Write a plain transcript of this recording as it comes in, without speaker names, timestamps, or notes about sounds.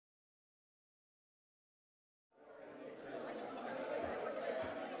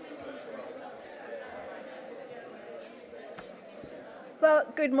Well,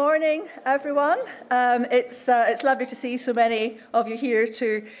 good morning, everyone. It's lovely to see so many of you here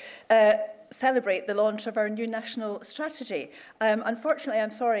to celebrate the launch of our new national strategy. Unfortunately,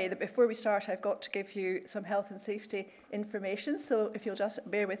 I'm sorry that before we start, I've got to give you some health and safety information, so if you'll just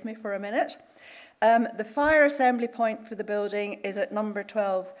bear with me for a minute. The fire assembly point for the building is at number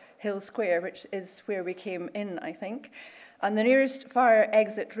 12 Hill Square, which is where we came in, I think. And the nearest fire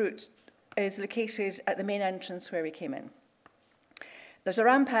exit route is located at the main entrance where we came in. There's a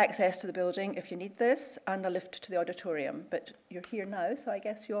ramp access to the building if you need this, and a lift to the auditorium, but you're here now, so I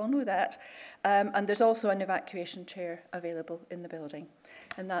guess you all know that. And there's also an evacuation chair available in the building.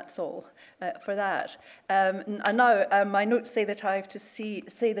 And that's all for that. And now my notes say that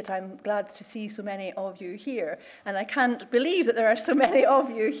I'm glad to see so many of you here. And I can't believe that there are so many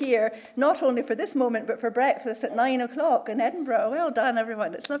of you here, not only for this moment, but for breakfast at 9 o'clock in Edinburgh. Well done,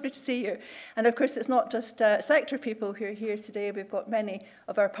 everyone. It's lovely to see you. And of course, it's not just sector people who are here today. We've got many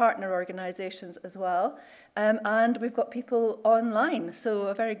of our partner organisations as well. And we've got people online. So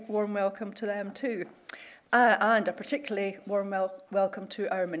a very warm welcome to them too. And a particularly warm welcome to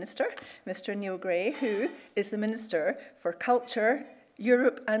our Minister, Mr. Neil Gray, who is the Minister for Culture,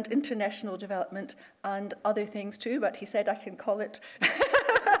 Europe and International Development and other things too, but he said I can call it,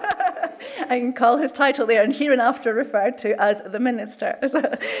 I can call his title there and hereinafter referred to as the Minister.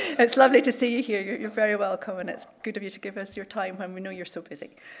 It's lovely to see you here. You're very welcome, and it's good of you to give us your time when we know you're so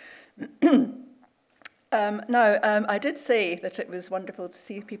busy. I did say that it was wonderful to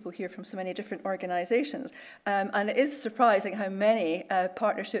see people here from so many different organisations, and it is surprising how many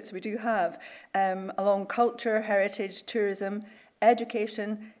partnerships we do have along culture, heritage, tourism,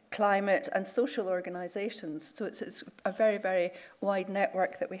 education, climate and social organisations. So it's a very, very wide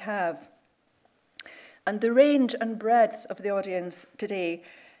network that we have. And the range and breadth of the audience today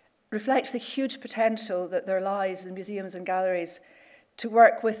reflects the huge potential that there lies in museums and galleries to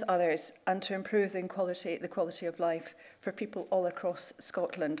work with others and to improve the quality of life for people all across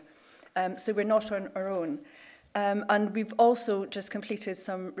Scotland. So we're not on our own. And we've also just completed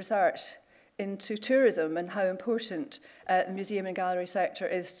some research into tourism and how important the museum and gallery sector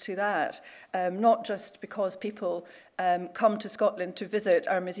is to that, not just because people come to Scotland to visit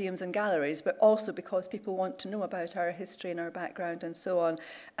our museums and galleries, but also because people want to know about our history and our background and so on.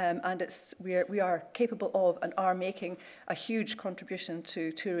 And we are capable of and are making a huge contribution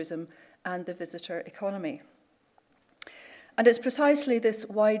to tourism and the visitor economy. And it's precisely this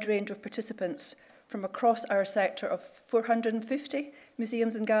wide range of participants from across our sector of 450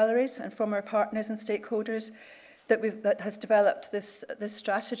 museums and galleries and from our partners and stakeholders that has developed this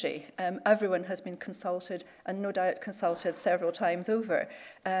strategy. Everyone has been consulted and no doubt consulted several times over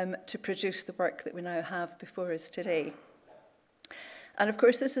to produce the work that we now have before us today. And of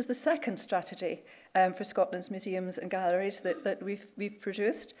course, this is the second strategy for Scotland's museums and galleries that we've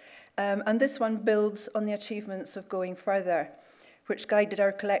produced. And this one builds on the achievements of Going Further, which guided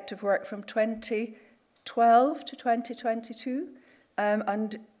our collective work from 2012 to 2022.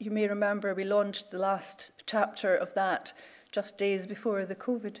 And you may remember we launched the last chapter of that just days before the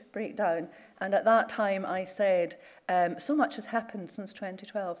COVID breakdown. And at that time I said, so much has happened since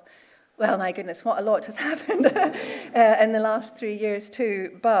 2012. Well, my goodness, what a lot has happened in the last 3 years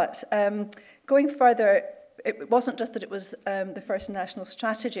too. But Going Further, it wasn't just that it was the first national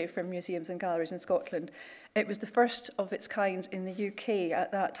strategy for museums and galleries in Scotland. It was the first of its kind in the UK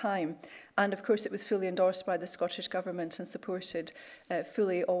at that time. And of course, it was fully endorsed by the Scottish Government and supported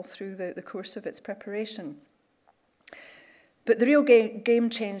fully all through the course of its preparation. But the real game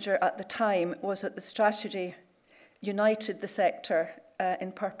changer at the time was that the strategy united the sector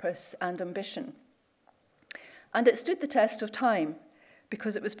in purpose and ambition. And it stood the test of time,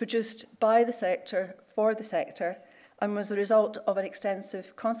 because it was produced by the sector, for the sector, and was the result of an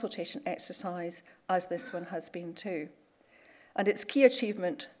extensive consultation exercise, as this one has been too. And its key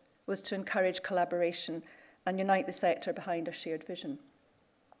achievement was to encourage collaboration and unite the sector behind a shared vision.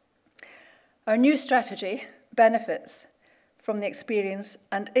 Our new strategy benefits from the experience,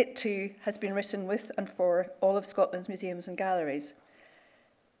 and it too has been written with and for all of Scotland's museums and galleries.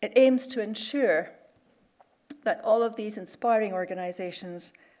 It aims to ensure that all of these inspiring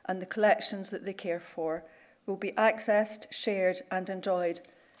organisations and the collections that they care for will be accessed, shared and enjoyed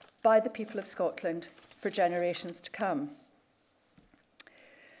by the people of Scotland for generations to come.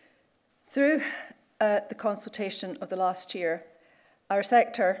 Through the consultation of the last year, our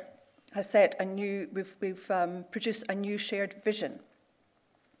sector has set we've produced a new shared vision.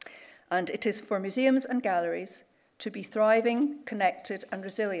 And it is for museums and galleries to be thriving, connected and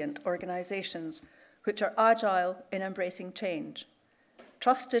resilient organisations which are agile in embracing change,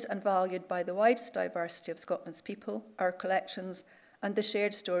 trusted and valued by the widest diversity of Scotland's people, our collections, and the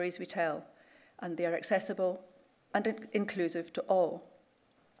shared stories we tell, and they are accessible and inclusive to all.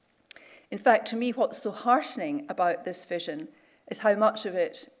 In fact, to me, what's so heartening about this vision is how much of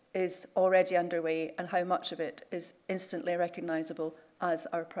it is already underway and how much of it is instantly recognisable as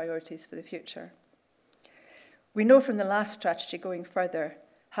our priorities for the future. We know from the last strategy going further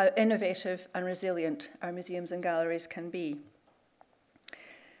how innovative and resilient our museums and galleries can be.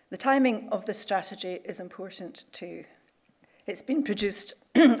 The timing of this strategy is important too. It's been produced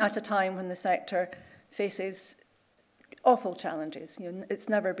at a time when the sector faces awful challenges. It's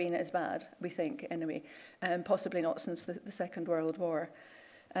never been as bad, we think, anyway, possibly not since the Second World War.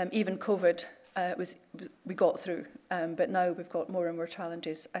 Even COVID we got through, but now we've got more and more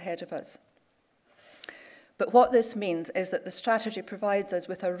challenges ahead of us. But what this means is that the strategy provides us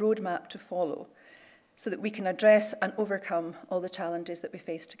with a roadmap to follow so that we can address and overcome all the challenges that we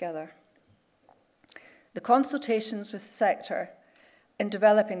face together. The consultations with the sector in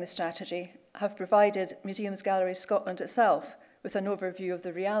developing the strategy have provided Museums Galleries Scotland itself with an overview of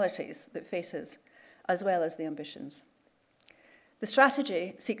the realities that faces, as well as the ambitions. The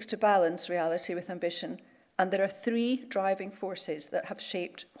strategy seeks to balance reality with ambition, and there are three driving forces that have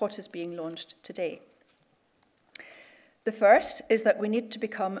shaped what is being launched today. The first is that we need to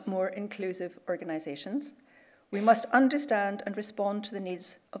become more inclusive organisations. We must understand and respond to the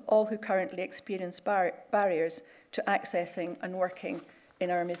needs of all who currently experience barriers to accessing and working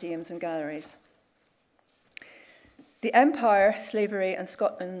in our museums and galleries. The Empire, Slavery and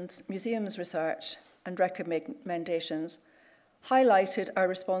Scotland's Museums research and recommendations highlighted our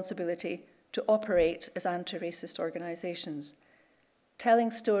responsibility to operate as anti-racist organisations, telling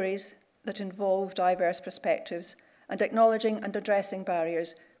stories that involve diverse perspectives and acknowledging and addressing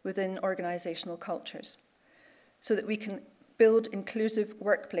barriers within organisational cultures, so that we can build inclusive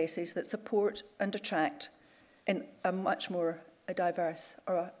workplaces that support and attract in a much more diverse,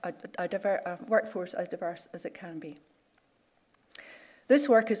 or a workforce as diverse as it can be. This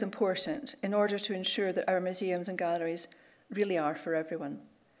work is important in order to ensure that our museums and galleries really are for everyone.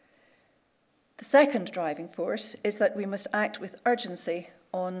 The second driving force is that we must act with urgency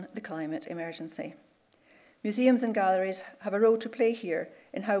on the climate emergency. Museums and galleries have a role to play here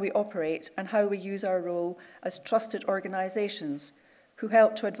in how we operate and how we use our role as trusted organisations who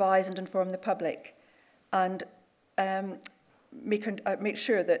help to advise and inform the public and make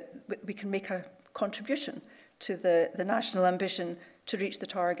sure that we can make a contribution to the national ambition to reach the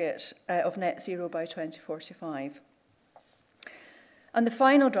target of net zero by 2045. And the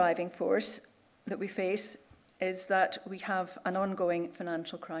final driving force that we face is that we have an ongoing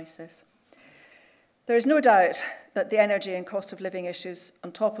financial crisis. There is no doubt that the energy and cost of living issues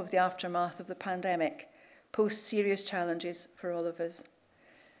on top of the aftermath of the pandemic pose serious challenges for all of us.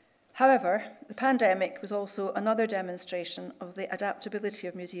 However, the pandemic was also another demonstration of the adaptability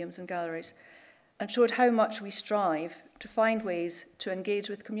of museums and galleries and showed how much we strive to find ways to engage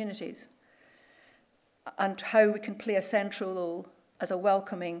with communities and how we can play a central role as a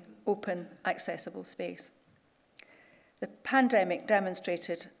welcoming, open, accessible space. The pandemic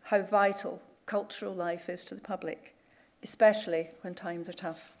demonstrated how vital cultural life is to the public, especially when times are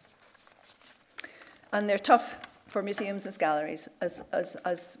tough. And they're tough for museums and galleries, as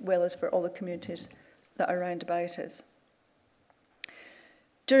well as for all the communities that are round about us.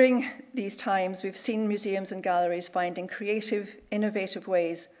 During these times, we've seen museums and galleries finding creative, innovative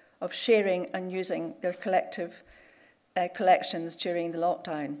ways of sharing and using their collective collections during the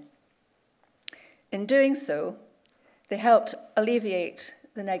lockdown. In doing so, they helped alleviate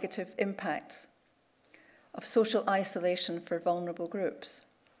the negative impacts of social isolation for vulnerable groups.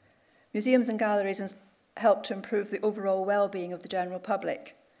 Museums and galleries helped to improve the overall well-being of the general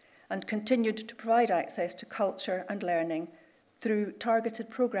public and continued to provide access to culture and learning through targeted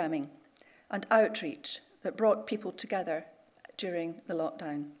programming and outreach that brought people together during the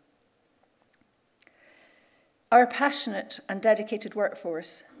lockdown. Our passionate and dedicated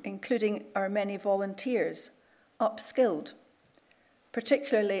workforce, including our many volunteers, upskilled,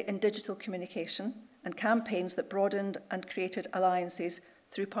 particularly in digital communication and campaigns that broadened and created alliances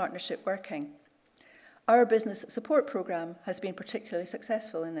through partnership working. Our business support programme has been particularly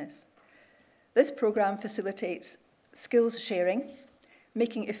successful in this. This programme facilitates skills sharing,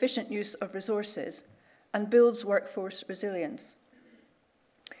 making efficient use of resources, and builds workforce resilience.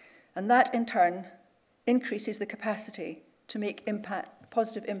 And that, in turn, increases the capacity to make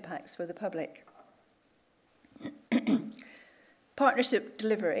positive impacts for the public. Partnership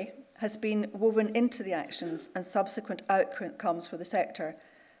delivery has been woven into the actions and subsequent outcomes for the sector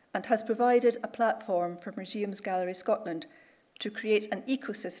and has provided a platform for Museums Galleries Scotland to create an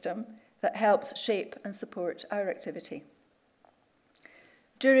ecosystem that helps shape and support our activity.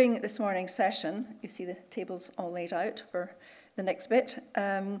 During this morning's session, you see the tables all laid out for the next bit,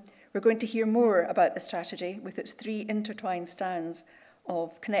 we're going to hear more about the strategy with its three intertwined strands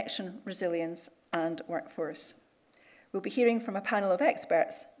of connection, resilience, and workforce. We'll be hearing from a panel of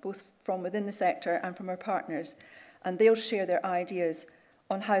experts, both from within the sector and from our partners, and they'll share their ideas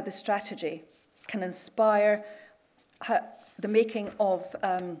on how the strategy can inspire the making of,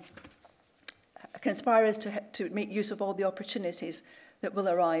 can inspire us to make use of all the opportunities that will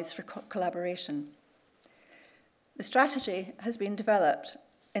arise for collaboration. The strategy has been developed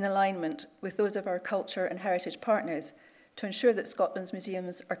in alignment with those of our culture and heritage partners to ensure that Scotland's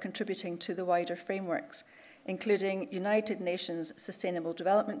museums are contributing to the wider frameworks, including United Nations Sustainable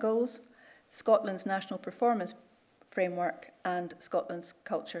Development Goals, Scotland's National Performance Framework, and Scotland's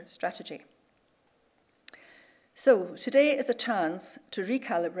Culture Strategy. So today is a chance to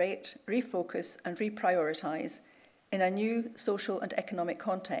recalibrate, refocus, and reprioritise in a new social and economic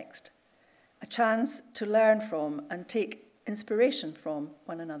context, a chance to learn from and take inspiration from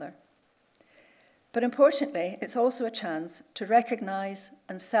one another. But importantly, it's also a chance to recognise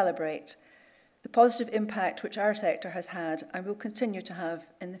and celebrate the positive impact which our sector has had and will continue to have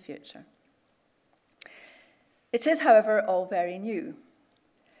in the future. It is, however, all very new.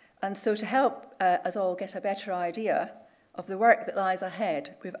 And so to help us all get a better idea of the work that lies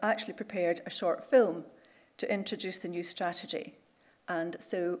ahead, we've actually prepared a short film to introduce the new strategy. And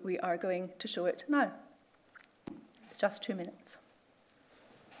so we are going to show it now. It's just 2 minutes.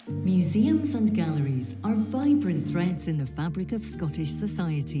 Museums and galleries are vibrant threads in the fabric of Scottish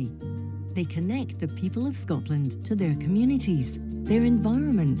society. They connect the people of Scotland to their communities, their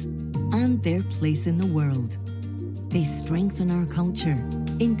environment, and their place in the world. They strengthen our culture,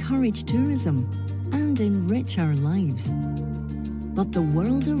 encourage tourism, and enrich our lives. But the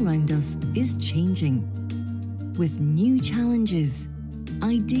world around us is changing, with new challenges,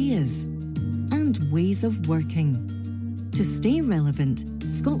 ideas, and ways of working. To stay relevant,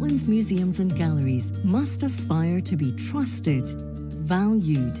 Scotland's museums and galleries must aspire to be trusted,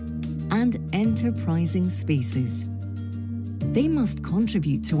 valued, and enterprising spaces. They must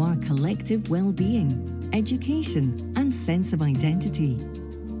contribute to our collective well-being, education, and sense of identity.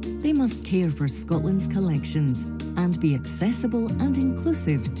 They must care for Scotland's collections and be accessible and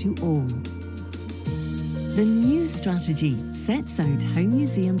inclusive to all. The new strategy sets out how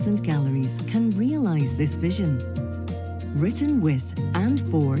museums and galleries can realise this vision. Written with and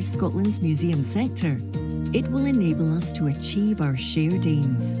for Scotland's museum sector, it will enable us to achieve our shared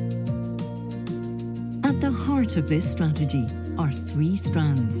aims. At the heart of this strategy are three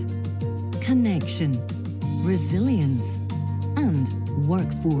strands: connection, resilience, and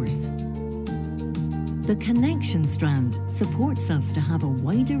workforce. The connection strand supports us to have a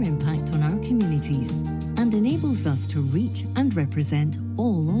wider impact on our communities and enables us to reach and represent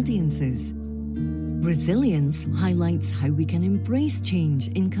all audiences. Resilience highlights how we can embrace change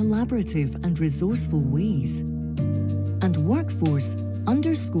in collaborative and resourceful ways. And workforce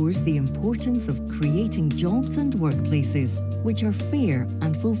underscores the importance of creating jobs and workplaces which are fair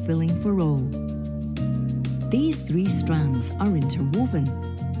and fulfilling for all. These three strands are interwoven.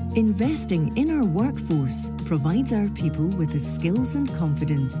 Investing in our workforce provides our people with the skills and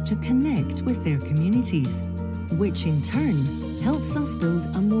confidence to connect with their communities, which in turn helps us build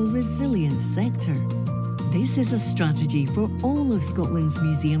a more resilient sector. This is a strategy for all of Scotland's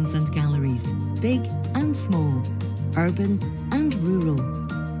museums and galleries, big and small, urban and rural.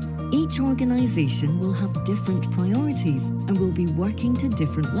 Each organisation will have different priorities and will be working to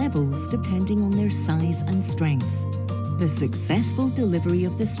different levels depending on their size and strengths. The successful delivery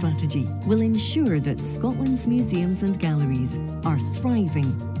of the strategy will ensure that Scotland's museums and galleries are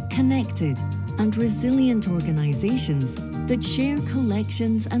thriving, connected, and resilient organisations that share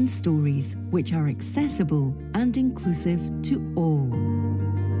collections and stories which are accessible and inclusive to all.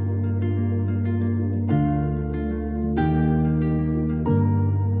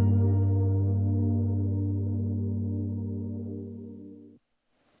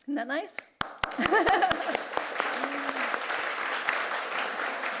 Isn't that nice?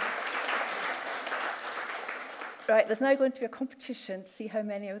 Right, there's now going to be a competition to see how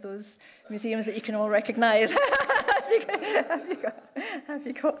many of those museums that you can all recognise. have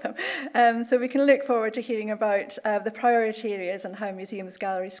you got them? So we can look forward to hearing about the priority areas and how Museums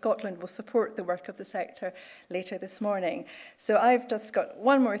Galleries Scotland will support the work of the sector later this morning. So I've just got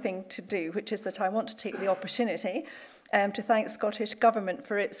one more thing to do, which is that I want to take the opportunity to thank Scottish Government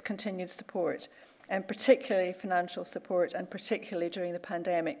for its continued support, and particularly financial support, and particularly during the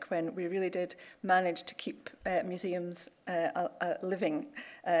pandemic when we really did manage to keep museums living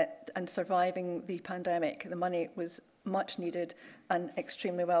and surviving the pandemic. The money was much needed and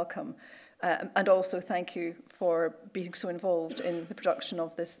extremely welcome. And also thank you for being so involved in the production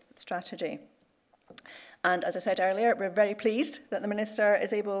of this strategy. And as I said earlier, we're very pleased that the Minister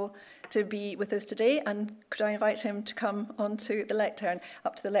is able to be with us today, and could I invite him to come onto the lectern,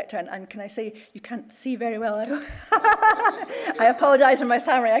 up to the lectern. And can I say, you can't see very well. I apologise for my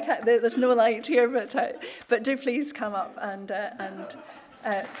stammering. There's no light here, but do please come up and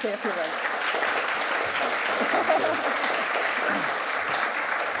say a few words.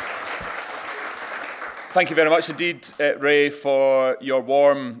 Thank you very much indeed, Ray, for your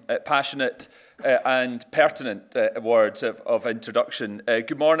warm, passionate and pertinent words of introduction.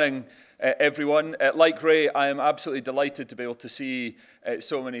 Good morning, everyone. Like Ray, I am absolutely delighted to be able to see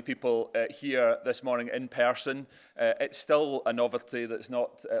so many people here this morning in person. It's still a novelty that's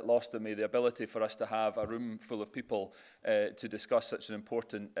not lost on me, the ability for us to have a room full of people to discuss such an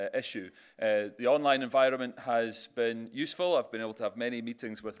important issue. The online environment has been useful. I've been able to have many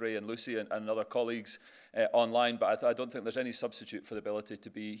meetings with Ray and Lucy and other colleagues online, but I don't think there's any substitute for the ability to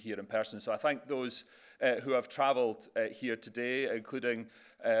be here in person. So I thank those who have travelled here today, including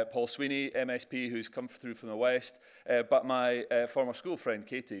Paul Sweeney, MSP, who's come through from the West, but my former school friend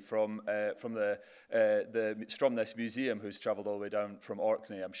Katie from the Stromness Museum, who's travelled all the way down from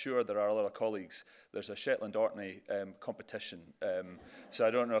Orkney. I'm sure there are a lot of colleagues. There's a Shetland Orkney competition, so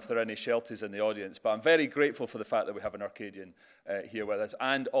I don't know if there are any Shelties in the audience, but I'm very grateful for the fact that we have an Arcadian here with us,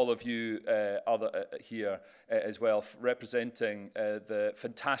 and all of you here as well, representing the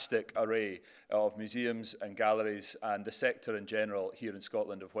fantastic array of museums and galleries and the sector in general here in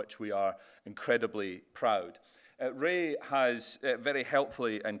Scotland, of which we are incredibly proud. Ray has very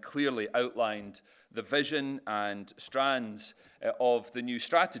helpfully and clearly outlined the vision and strands of the new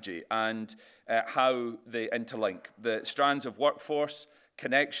strategy and how they interlink. The strands of workforce,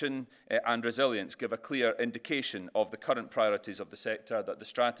 connection and resilience give a clear indication of the current priorities of the sector that the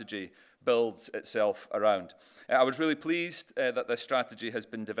strategy builds itself around. I was really pleased that this strategy has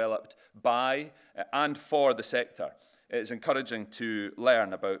been developed by and for the sector. It's encouraging to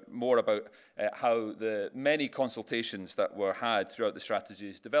learn more about how the many consultations that were had throughout the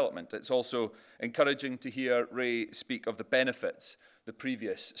strategy's development. It's also encouraging to hear Ray speak of the benefits the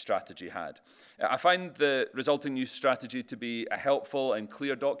previous strategy had. I find the resulting new strategy to be a helpful and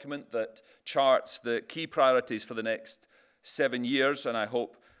clear document that charts the key priorities for the next 7 years, and I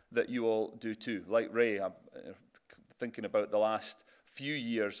hope that you all do too. Like Ray, I'm thinking about the last few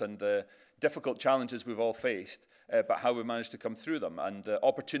years and the difficult challenges we've all faced, but how we managed to come through them and the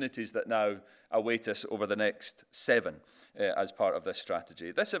opportunities that now await us over the next 7 as part of this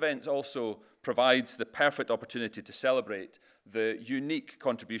strategy. This event also provides the perfect opportunity to celebrate the unique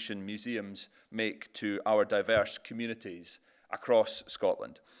contribution museums make to our diverse communities across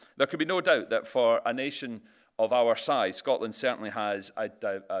Scotland. There can be no doubt that for a nation of our size, Scotland certainly has a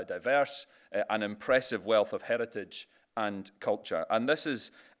diverse and impressive wealth of heritage and culture, and this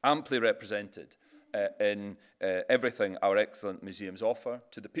is amply represented in everything our excellent museums offer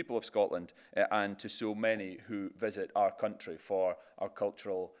to the people of Scotland and to so many who visit our country for our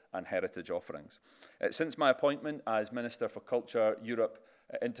cultural and heritage offerings. Since my appointment as Minister for Culture, Europe,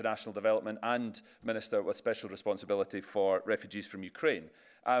 International Development and Minister with Special Responsibility for Refugees from Ukraine,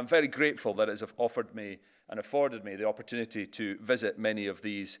 I'm very grateful that it has offered me and afforded me the opportunity to visit many of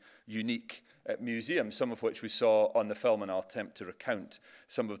these unique museums, some of which we saw on the film, and I'll attempt to recount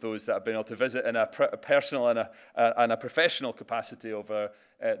some of those that I've been able to visit in a personal and a professional capacity over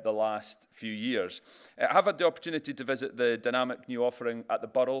the last few years. I've had the opportunity to visit the dynamic new offering at the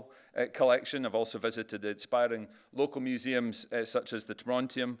Burrell collection. I've also visited the inspiring local museums such as the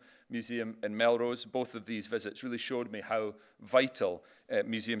Torontium Museum in Melrose. Both of these visits really showed me how vital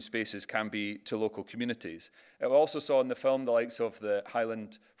museum spaces can be to local communities. We also saw in the film the likes of the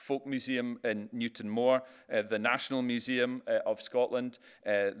Highland Folk Museum in Newton Moor, the National Museum of Scotland,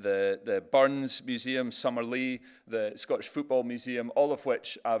 the Burns Museum, Summerlee, the Scottish Football Museum, all of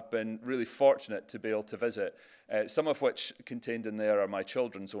which I've been really fortunate to be able to visit. Some of which contained in there are my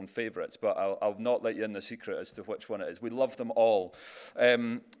children's own favourites, but I'll not let you in the secret as to which one it is. We love them all.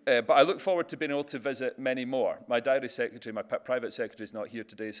 But I look forward to being able to visit many more. My diary secretary, my private secretary is not here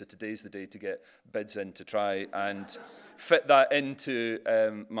today, so today's the day to get bids in to try and fit that into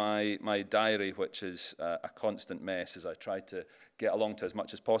my diary, which is a constant mess as I try to get along to as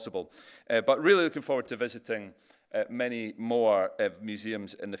much as possible. But really looking forward to visiting many more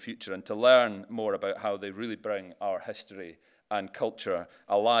museums in the future and to learn more about how they really bring our history and culture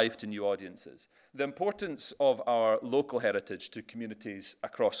alive to new audiences. The importance of our local heritage to communities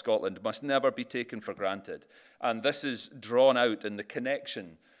across Scotland must never be taken for granted, and this is drawn out in the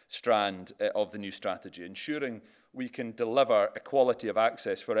connection strand of the new strategy, ensuring we can deliver equality of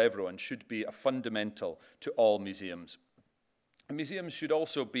access for everyone should be a fundamental to all museums. And museums should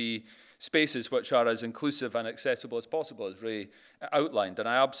also be spaces which are as inclusive and accessible as possible, as Ray outlined, and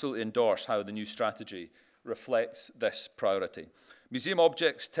I absolutely endorse how the new strategy reflects this priority. Museum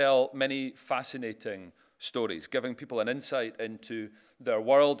objects tell many fascinating stories, giving people an insight into their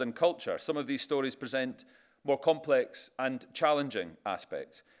world and culture. Some of these stories present more complex and challenging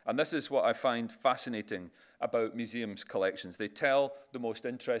aspects. And this is what I find fascinating about museums' collections. They tell the most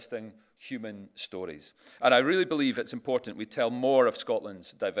interesting human stories. And I really believe it's important we tell more of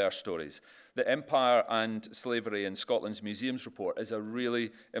Scotland's diverse stories. The Empire and Slavery in Scotland's Museums Report is a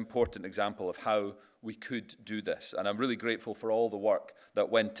really important example of how we could do this. And I'm really grateful for all the work that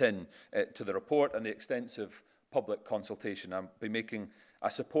went in to the report and the extensive public consultation. I'll be making a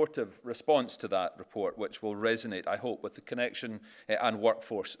supportive response to that report, which will resonate, I hope, with the connection and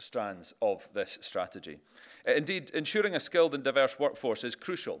workforce strands of this strategy. Indeed, ensuring a skilled and diverse workforce is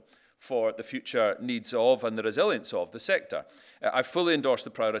crucial for the future needs of and the resilience of the sector. I fully endorse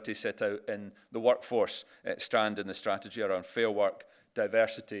the priorities set out in the workforce strand in the strategy around fair work,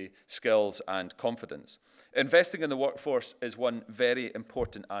 diversity, skills and confidence. Investing in the workforce is one very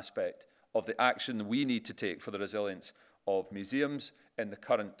important aspect of the action we need to take for the resilience of museums in the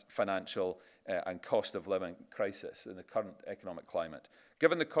current financial and cost of living crisis, in the current economic climate.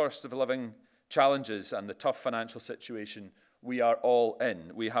 Given the cost of living challenges and the tough financial situation we are all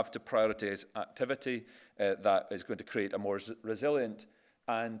in, we have to prioritise activity that is going to create a more resilient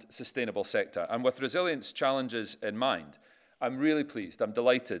and sustainable sector. And with resilience challenges in mind, I'm really pleased, I'm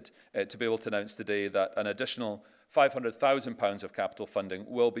delighted to be able to announce today that an additional £500,000 of capital funding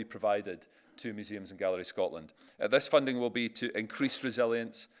will be provided to Museums and Galleries Scotland. This funding will be to increase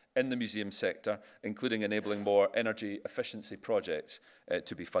resilience in the museum sector, including enabling more energy efficiency projects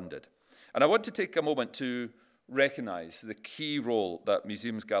to be funded. And I want to take a moment to recognise the key role that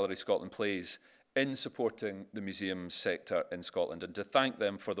Museums Galleries Scotland plays in supporting the museums sector in Scotland and to thank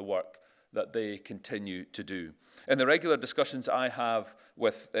them for the work that they continue to do. In the regular discussions I have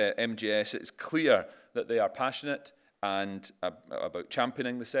with MGS, it's clear that they are passionate and about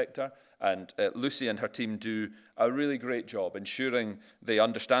championing the sector, and Lucy and her team do a really great job ensuring they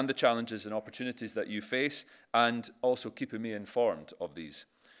understand the challenges and opportunities that you face and also keeping me informed of these.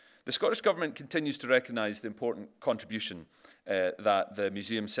 The Scottish Government continues to recognise the important contribution that the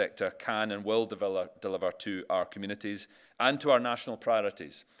museum sector can and will deliver to our communities and to our national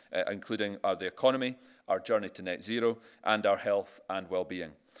priorities, including the economy, our journey to net zero, and our health and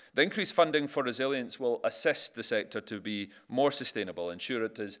well-being. The increased funding for resilience will assist the sector to be more sustainable, ensure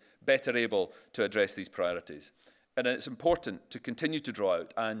it is better able to address these priorities. And it's important to continue to draw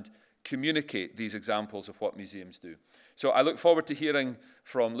out and communicate these examples of what museums do. So I look forward to hearing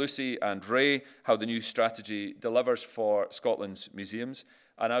from Lucy and Ray how the new strategy delivers for Scotland's museums.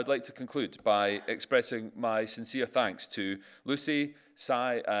 And I would like to conclude by expressing my sincere thanks to Lucy,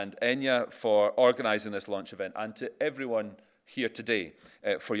 Sai and Enya for organising this launch event, and to everyone here today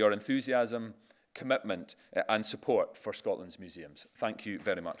for your enthusiasm, commitment and support for Scotland's museums. Thank you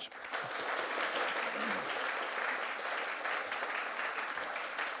very much.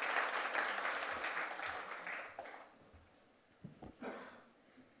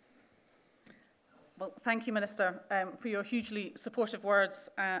 Well, thank you, Minister, for your hugely supportive words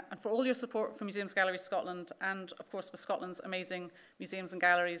and for all your support for Museums Galleries Scotland and, of course, for Scotland's amazing museums and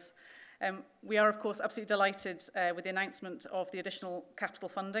galleries. We are, of course, absolutely delighted with the announcement of the additional capital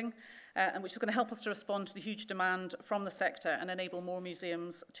funding, and which is going to help us to respond to the huge demand from the sector and enable more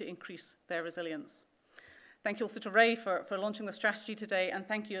museums to increase their resilience. Thank you also to Ray for launching the strategy today, and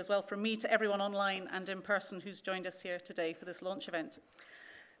thank you as well from me to everyone online and in person who's joined us here today for this launch event.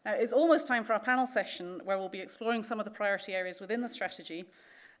 Now, it's almost time for our panel session, where we'll be exploring some of the priority areas within the strategy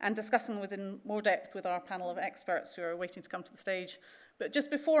and discussing within more depth with our panel of experts who are waiting to come to the stage. But just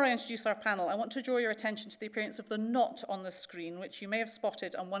before I introduce our panel, I want to draw your attention to the appearance of the knot on the screen, which you may have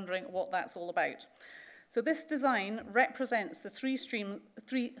spotted and wondering what that's all about. So this design represents the three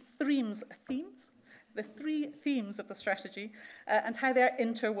themes of the strategy and how they're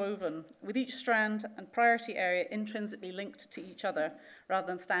interwoven, with each strand and priority area intrinsically linked to each other rather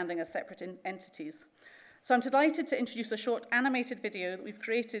than standing as separate entities. So I'm delighted to introduce a short animated video that we've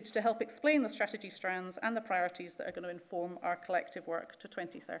created to help explain the strategy strands and the priorities that are going to inform our collective work to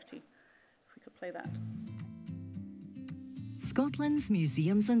 2030. If we could play that. Scotland's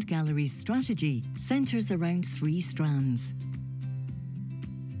Museums and Galleries strategy centres around three strands: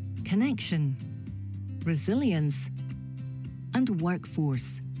 connection, resilience and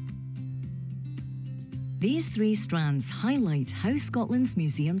workforce. These three strands highlight how Scotland's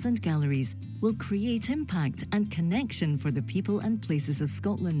museums and galleries will create impact and connection for the people and places of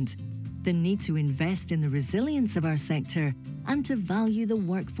Scotland. The need to invest in the resilience of our sector and to value the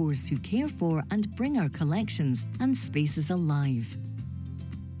workforce who care for and bring our collections and spaces alive.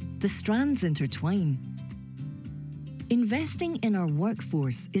 The strands intertwine. Investing in our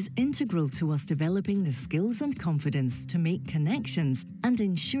workforce is integral to us developing the skills and confidence to make connections and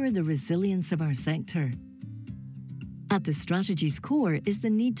ensure the resilience of our sector. At the strategy's core is the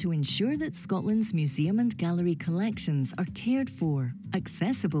need to ensure that Scotland's museum and gallery collections are cared for,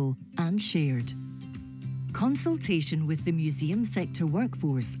 accessible and shared. Consultation with the museum sector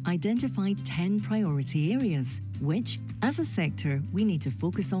workforce identified 10 priority areas, which, as a sector, we need to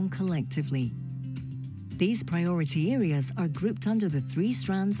focus on collectively. These priority areas are grouped under the three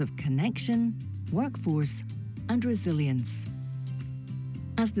strands of connection, workforce and resilience.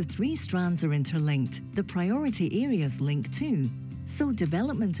 As the three strands are interlinked, the priority areas link too, so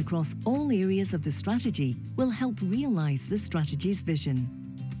development across all areas of the strategy will help realise the strategy's vision.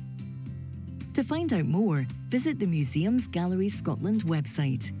 To find out more, visit the Museums Galleries Scotland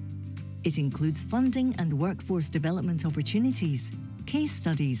website. It includes funding and workforce development opportunities, case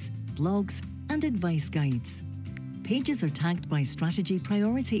studies, blogs and advice guides. Pages are tagged by strategy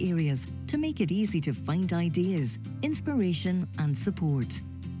priority areas to make it easy to find ideas, inspiration and support.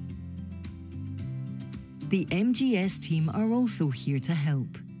 The MGS team are also here to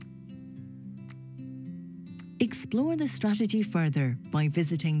help. Explore the strategy further by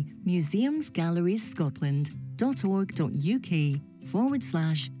visiting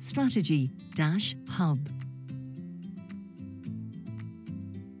museumsgalleries.scotland.org.uk/strategy-hub.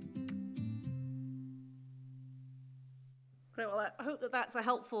 Great, well, I hope that that's a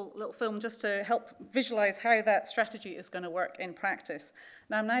helpful little film just to help visualise how that strategy is going to work in practice.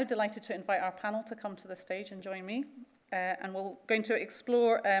 Now, I'm now delighted to invite our panel to come to the stage and join me. And we're going to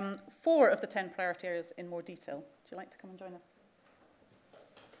explore 4 of the 10 priority areas in more detail. Would you like to come and join us?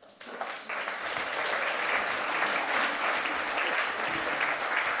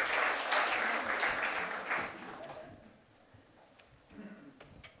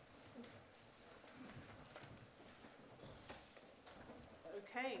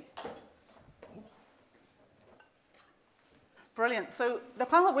 Okay. Brilliant. So the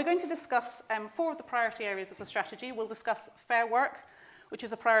panel, we're going to discuss 4 of the priority areas of the strategy. We'll discuss fair work, which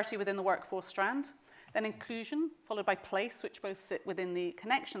is a priority within the workforce strand, then inclusion, followed by place, which both sit within the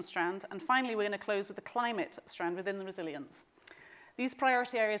connection strand, and finally we're going to close with the climate strand within the resilience. These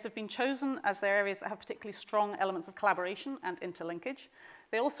priority areas have been chosen as they're areas that have particularly strong elements of collaboration and interlinkage.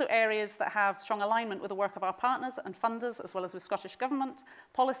 They're also areas that have strong alignment with the work of our partners and funders, as well as with Scottish Government,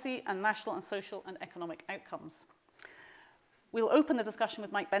 policy and national and social and economic outcomes. We'll open the discussion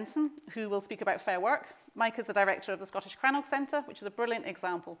with Mike Benson, who will speak about fair work. Mike is the director of the Scottish Crannog Centre, which is a brilliant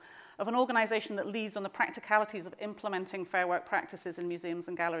example of an organisation that leads on the practicalities of implementing fair work practices in museums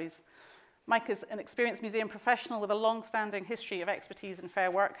and galleries. Mike is an experienced museum professional with a long-standing history of expertise in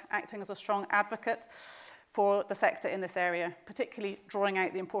fair work, acting as a strong advocate for the sector in this area, particularly drawing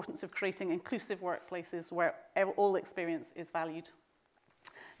out the importance of creating inclusive workplaces where all experience is valued.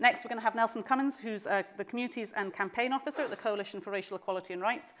 Next, we're going to have Nelson Cummins, who's the Communities and Campaign Officer at the Coalition for Racial Equality and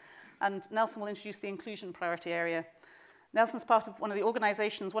Rights, and Nelson will introduce the inclusion priority area. Nelson's part of one of the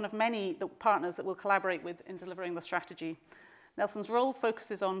organisations, one of many partners that we'll collaborate with in delivering the strategy. Nelson's role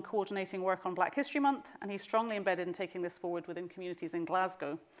focuses on coordinating work on Black History Month, and he's strongly embedded in taking this forward within communities in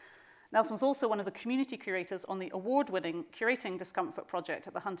Glasgow. Nelson was also one of the community curators on the award-winning Curating Discomfort project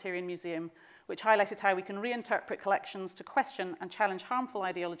at the Hunterian Museum, which highlighted how we can reinterpret collections to question and challenge harmful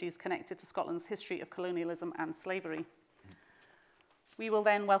ideologies connected to Scotland's history of colonialism and slavery. We will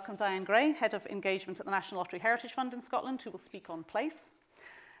then welcome Diane Gray, Head of Engagement at the National Lottery Heritage Fund in Scotland, who will speak on place.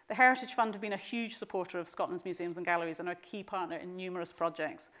 The Heritage Fund have been a huge supporter of Scotland's museums and galleries and are a key partner in numerous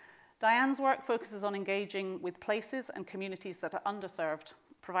projects. Diane's work focuses on engaging with places and communities that are underserved,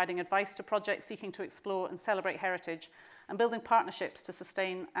 providing advice to projects seeking to explore and celebrate heritage, and building partnerships to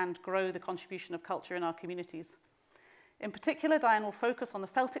sustain and grow the contribution of culture in our communities. In particular, Diane will focus on the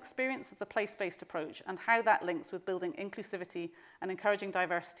felt experience of the place-based approach and how that links with building inclusivity and encouraging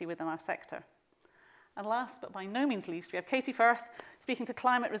diversity within our sector. And last, but by no means least, we have Katie Firth speaking to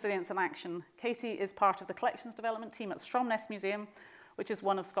climate resilience and action. Katie is part of the collections development team at Stromness Museum, which is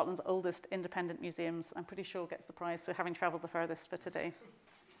one of Scotland's oldest independent museums. I'm pretty sure gets the prize for having travelled the furthest for today.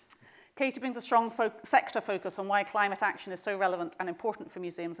 Katie brings a strong sector focus on why climate action is so relevant and important for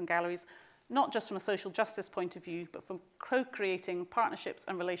museums and galleries, not just from a social justice point of view, but from co-creating partnerships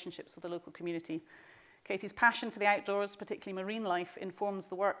and relationships with the local community. Katie's passion for the outdoors, particularly marine life, informs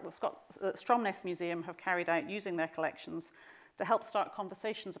the work that Stromness Museum have carried out using their collections to help start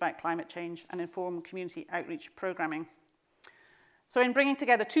conversations about climate change and inform community outreach programming. So in bringing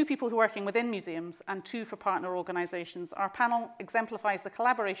together 2 people who are working within museums and 2 for partner organisations, our panel exemplifies the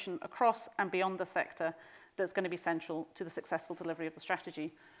collaboration across and beyond the sector that's going to be central to the successful delivery of the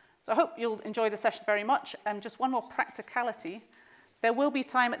strategy. So I hope you'll enjoy the session very much. Just one more practicality. There will be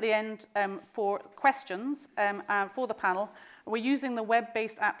time at the end for questions for the panel. We're using the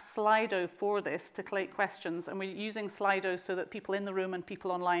web-based app Slido for this to collate questions, and we're using Slido so that people in the room and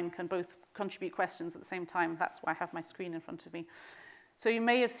people online can both contribute questions at the same time. That's why I have my screen in front of me. So you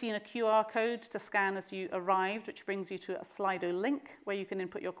may have seen a QR code to scan as you arrived, which brings you to a Slido link where you can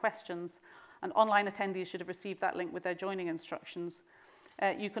input your questions, and online attendees should have received that link with their joining instructions.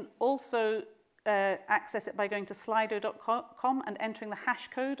 You can also access it by going to slido.com and entering the hash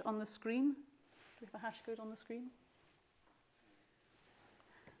code on the screen. Do we have a hash code on the screen?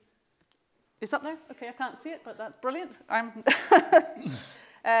 Is that there? Okay, I can't see it, but that's brilliant.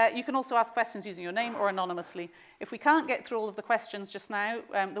 You can also ask questions using your name or anonymously. If we can't get through all of the questions just now,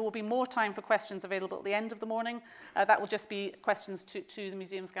 there will be more time for questions available at the end of the morning. That will just be questions to the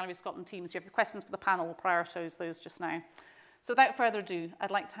Museums Galleries Scotland team. So you have the questions for the panel, we'll prioritise those just now. So without further ado,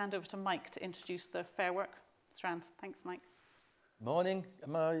 I'd like to hand over to Mike to introduce the Fair Work strand. Thanks, Mike. Morning.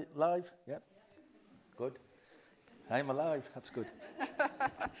 Am I live? Yep. Good. I'm alive. That's good.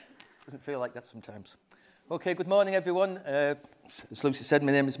 Doesn't feel like that sometimes. Okay, good morning, everyone. As Lucy said,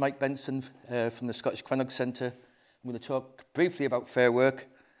 my name is Mike Benson from the Scottish Crannog Centre. I'm going to talk briefly about Fair Work.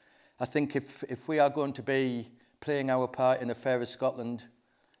 I think if we are going to be playing our part in a fairer Scotland,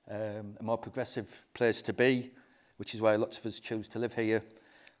 a more progressive place to be, which is why lots of us choose to live here,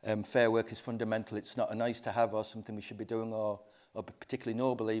 fair work is fundamental. It's not a nice to have or something we should be doing or particularly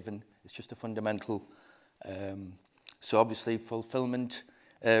noble even. It's just a fundamental. So obviously fulfilment,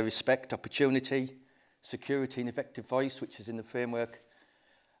 respect, opportunity, security and effective voice, which is in the framework,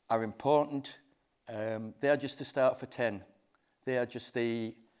 are important. They are just the start for 10. They are just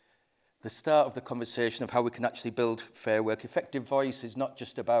the start of the conversation of how we can actually build fair work. Effective voice is not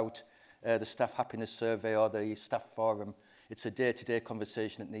just about the staff happiness survey or the staff forum. It's a day-to-day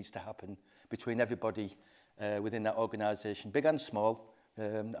conversation that needs to happen between everybody within that organisation, big and small.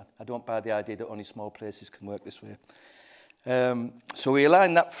 I don't buy the idea that only small places can work this way. So we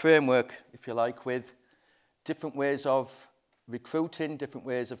align that framework, if you like, with different ways of recruiting, different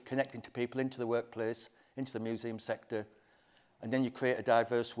ways of connecting to people into the workplace, into the museum sector, and then you create a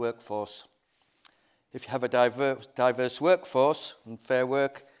diverse workforce. If you have a diverse workforce and fair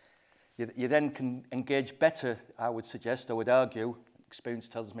work, you then can engage better, I would suggest, or would argue, experience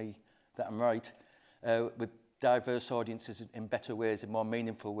tells me that I'm right, with diverse audiences in better ways, in more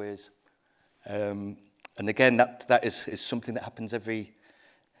meaningful ways. And again, that is something that happens every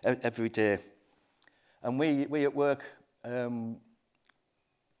day. And we at work,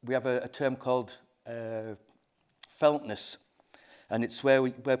 we have a term called feltness, and it's where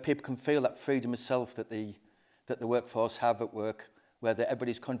people can feel that freedom of self that the workforce have at work, where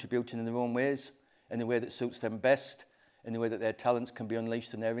everybody's contributing in their own ways, in the way that suits them best, in the way that their talents can be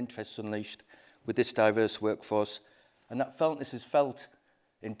unleashed and their interests unleashed with this diverse workforce. And that feltness is felt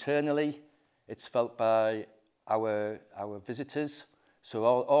internally, it's felt by our visitors. So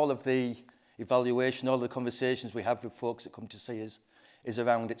all of the evaluation, all the conversations we have with folks that come to see us is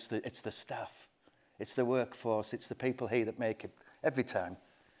around it's the staff, it's the workforce, it's the people here that make it every time.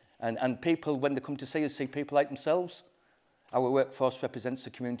 And people, when they come to see us, see people like themselves. Our workforce represents the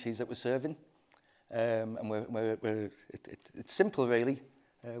communities that we're serving, and it's simple, really.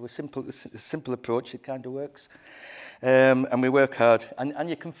 It's a simple approach. It kind of works, and we work hard. And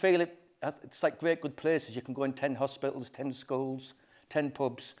you can feel it. It's like great good places. You can go in 10 hospitals, 10 schools, 10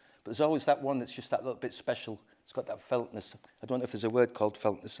 pubs, but there's always that one that's just that little bit special. It's got that feltness. I don't know if there's a word called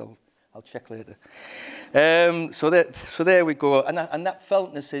feltness. I'll check later. So there we go. And that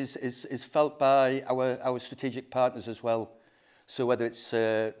feltness is felt by our strategic partners as well. So whether it's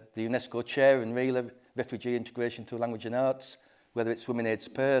the UNESCO Chair in RELA, Refugee Integration through Language and Arts, whether it's Women AIDS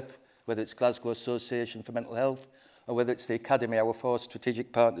Perth, whether it's Glasgow Association for Mental Health, or whether it's the Academy, our 4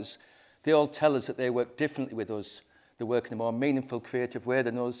 strategic partners, they all tell us that they work differently with us. They work in a more meaningful, creative way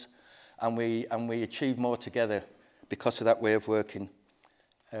than us, and we achieve more together because of that way of working.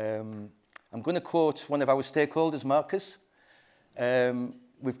 I'm going to quote one of our stakeholders, Marcus.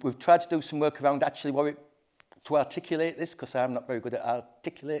 We've tried to do some work around actually to articulate this, because I'm not very good at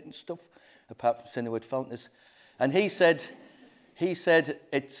articulating stuff, apart from saying the word feltness. And he said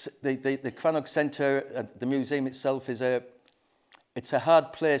it's the Crannog Centre, the museum itself, it's a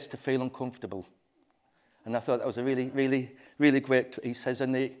hard place to feel uncomfortable. And I thought that was a really great, he says,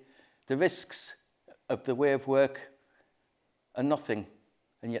 and the risks of the way of work are nothing,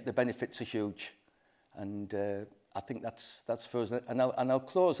 and yet the benefits are huge. And I think that's for us. And I'll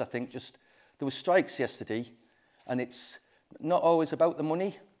close, I think, just, there were strikes yesterday, and it's not always about the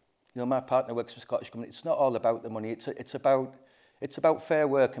money. You know, my partner works for Scottish Government. It's not all about the money. It's about fair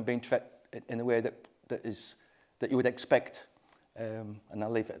work and being treated in a way that you would expect. And I'll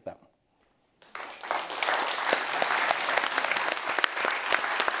leave it at that.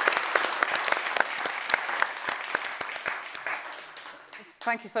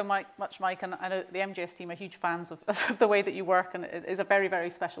 Thank you so much, Mike. And I know the MJS team are huge fans of the way that you work, and it is a very,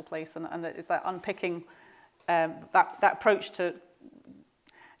 very special place. And it is that unpicking, that approach to,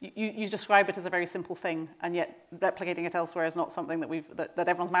 you describe it as a very simple thing, and yet replicating it elsewhere is not something that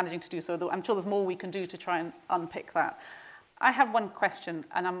everyone's managing to do. So I'm sure there's more we can do to try and unpick that. I have one question,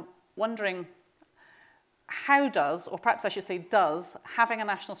 and I'm wondering, how does, or perhaps I should say does, having a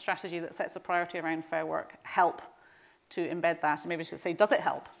national strategy that sets a priority around fair work help to embed that? And maybe I should say, does it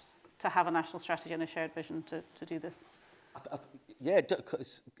help to have a national strategy and a shared vision to do this? Yeah,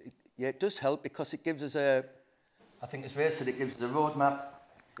 it does help, because it gives us I think as Ray said, it gives us a roadmap,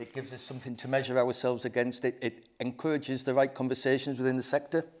 it gives us something to measure ourselves against, it encourages the right conversations within the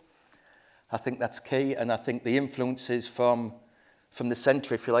sector. I think that's key, and I think the influences from the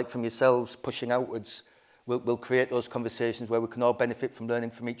centre, if you like, from yourselves pushing outwards, will create those conversations where we can all benefit from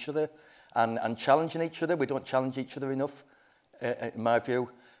learning from each other and challenging each other. We don't challenge each other enough, in my view,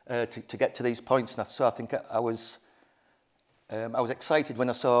 to get to these points. And so I think I was excited when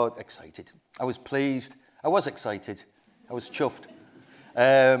I saw I was pleased. I was excited. I was chuffed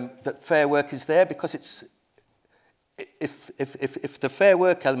that fair work is there, because it's if the fair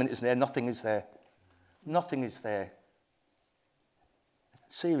work element isn't there, nothing is there. Nothing is there.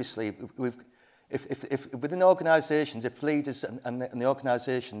 Seriously, if within organisations, if leaders and the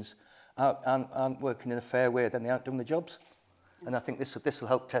organisations aren't working in a fair way, then they aren't doing the jobs. And I think this will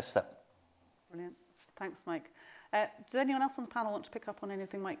help test that. Brilliant. Thanks, Mike. Does anyone else on the panel want to pick up on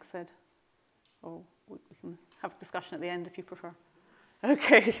anything Mike said? Or we can have a discussion at the end if you prefer.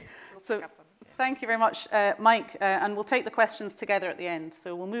 Okay. So thank you very much, Mike. And we'll take the questions together at the end.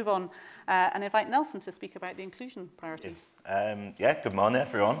 So we'll move on and invite Nelson to speak about the inclusion priority. Yeah, good morning,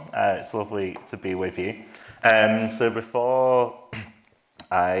 everyone. It's lovely to be with you. So before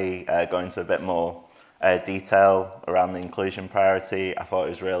I go into a bit more detail around the inclusion priority, I thought it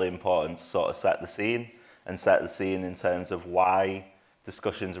was really important to sort of set the scene in terms of why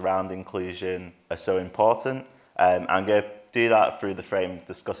discussions around inclusion are so important. I'm going to do that through the frame of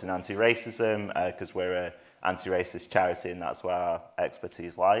discussing anti-racism, because we're an anti-racist charity and that's where our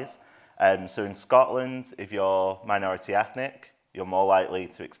expertise lies. So in Scotland, if you're minority ethnic, you're more likely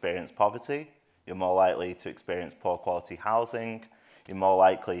to experience poverty, you're more likely to experience poor quality housing, you're more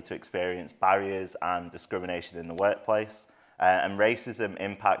likely to experience barriers and discrimination in the workplace. And racism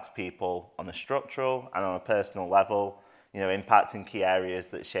impacts people on a structural and on a personal level, impacting key areas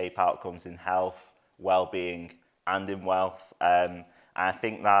that shape outcomes in health, well-being, and in wealth. And I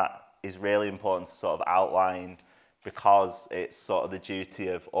think that is really important to sort of outline, because it's sort of the duty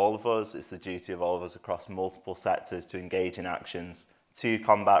of all of us, it's the duty of all of us across multiple sectors to engage in actions to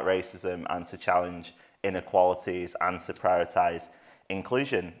combat racism and to challenge inequalities and to prioritise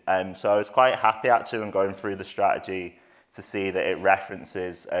inclusion. So I was quite happy actually when going through the strategy to see that it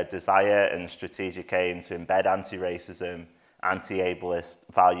references a desire and strategic aim to embed anti-racism,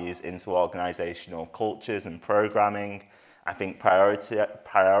 anti-ableist values into organisational cultures and programming. I think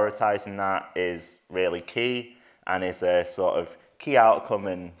prioritising that is really key and is a sort of key outcome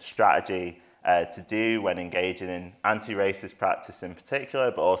and strategy to do when engaging in anti-racist practice in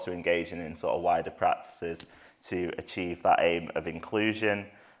particular, but also engaging in sort of wider practices to achieve that aim of inclusion.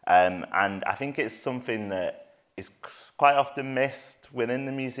 And I think it's something that is quite often missed within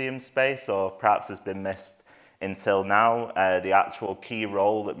the museum space, or perhaps has been missed until now, the actual key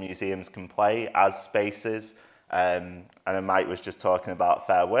role that museums can play as spaces. And Mike was just talking about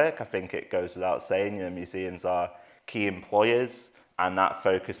fair work. I think it goes without saying, museums are key employers, and that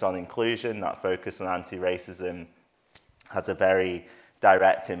focus on inclusion, that focus on anti-racism has a very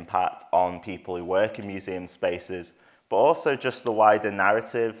direct impact on people who work in museum spaces, but also just the wider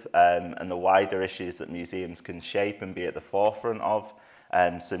narrative and the wider issues that museums can shape and be at the forefront of.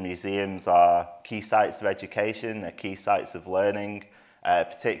 So museums are key sites of education, they're key sites of learning,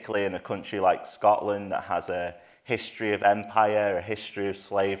 particularly in a country like Scotland that has a history of empire, a history of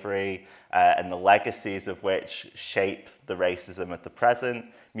slavery, and the legacies of which shape the racism of the present.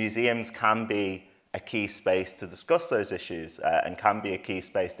 Museums can be a key space to discuss those issues and can be a key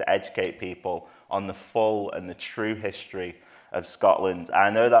space to educate people on the full and the true history of Scotland. I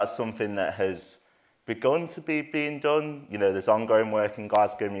know that's something that has begun to be being done. You know, there's ongoing work in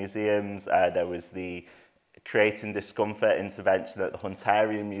Glasgow museums. There was the Creating Discomfort intervention at the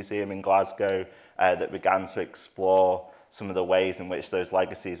Hunterian Museum in Glasgow that began to explore some of the ways in which those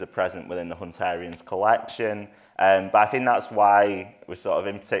legacies are present within the Hunterian's collection. But I think that's why we're sort of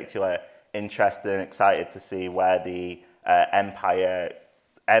in particular interested and excited to see where the Empire,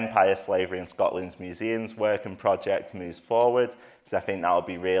 Slavery in Scotland's Museums work and project moves forward, because I think that will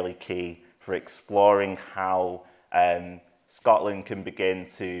be really key for exploring how Scotland can begin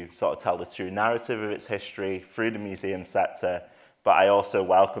to sort of tell the true narrative of its history through the museum sector. But I also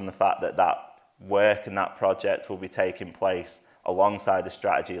welcome the fact that that work and that project will be taking place alongside a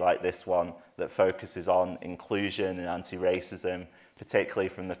strategy like this one that focuses on inclusion and anti-racism, particularly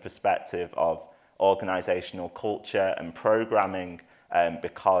from the perspective of organisational culture and programming,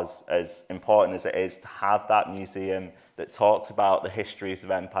 because as important as it is to have that museum that talks about the histories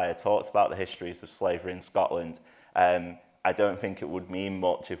of empire, talks about the histories of slavery in Scotland, I don't think it would mean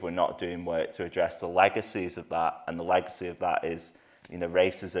much if we're not doing work to address the legacies of that, and the legacy of that is, you know,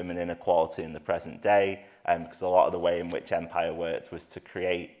 racism and inequality in the present day, because a lot of the way in which empire worked was to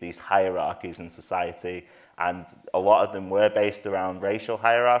create these hierarchies in society, and a lot of them were based around racial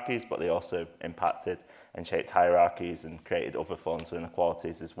hierarchies, but they also impacted and shaped hierarchies and created other forms of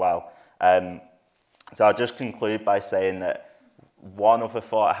inequalities as well. So I'll just conclude by saying that one other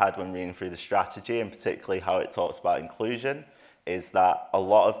thought I had when reading through the strategy, and particularly how it talks about inclusion, is that a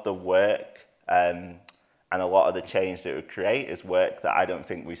lot of the work and a lot of the change that it would create is work that I don't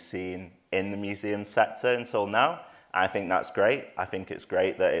think we've seen in the museum sector until now. I think that's great. I think it's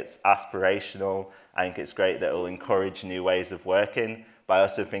great that it's aspirational. I think it's great that it will encourage new ways of working. But I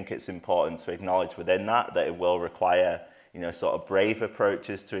also think it's important to acknowledge within that it will require, you know, sort of brave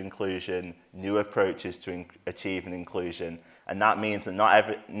approaches to inclusion, new approaches to achieving inclusion. And that means that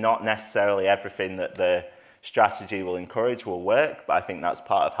not necessarily everything that the strategy will encourage will work, but I think that's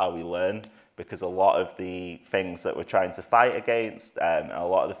part of how we learn, because a lot of the things that we're trying to fight against, and a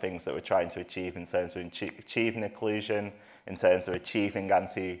lot of the things that we're trying to achieve in terms of achieving inclusion, in terms of achieving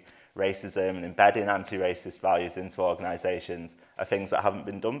anti-racism and embedding anti-racist values into organisations, are things that haven't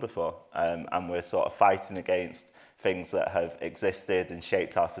been done before. And we're sort of fighting against things that have existed and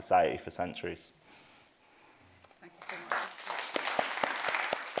shaped our society for centuries. Thank you so much.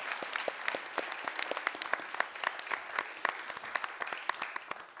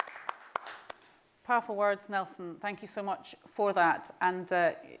 Powerful words, Nelson. Thank you so much for that. And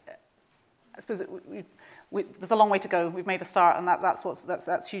I suppose there's a long way to go. We've made a start, and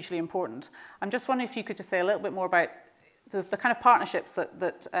that's hugely important. I'm just wondering if you could just say a little bit more about the kind of partnerships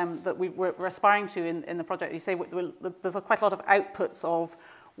that we're aspiring to in the project. You say there's quite a lot of outputs of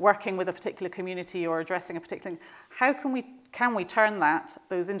working with a particular community or addressing a particular. How can we turn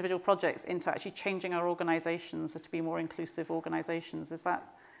those individual projects into actually changing our organisations to be more inclusive organisations?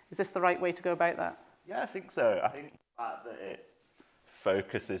 Is this the right way to go about that? Yeah, I think so. I think the fact that it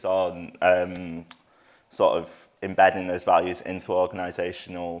focuses on sort of embedding those values into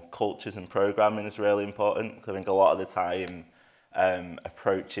organisational cultures and programming is really important. I think a lot of the time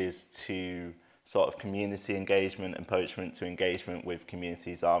approaches to sort of community engagement and approachment to engagement with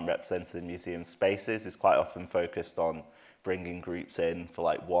communities aren't represented in museum spaces is quite often focused on bringing groups in for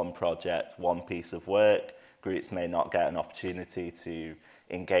like one project, one piece of work. Groups may not get an opportunity to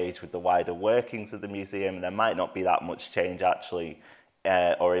engage with the wider workings of the museum. There might not be that much change actually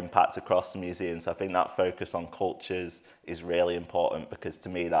or impact across the museum. So I think that focus on cultures is really important, because to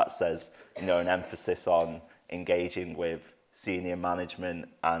me that says, you know, an emphasis on engaging with senior management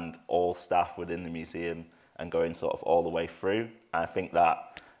and all staff within the museum and going sort of all the way through. And I think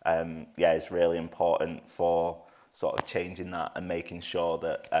that is really important for sort of changing that and making sure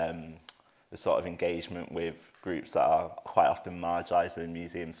that the sort of engagement with groups that are quite often marginalised in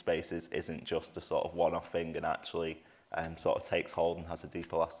museum spaces isn't just a sort of one-off thing, and actually sort of takes hold and has a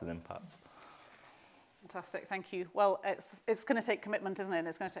deeper lasting impact. Fantastic, thank you. Well, it's going to take commitment, isn't it? And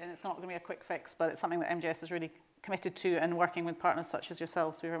it's not going to be a quick fix, but it's something that MGS is really committed to, and working with partners such as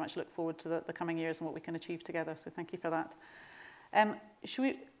yourselves. We very much look forward to the coming years and what we can achieve together. So thank you for that.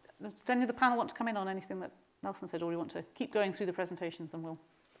 Does any of the panel want to come in on anything that Nelson said, or do we want to keep going through the presentations, and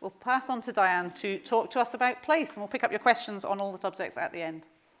we'll pass on to Diane to talk to us about place, and we'll pick up your questions on all the subjects at the end.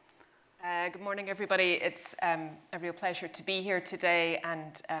 Good morning, everybody. It's a real pleasure to be here today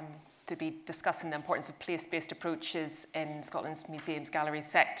and to be discussing the importance of place-based approaches in Scotland's museums, galleries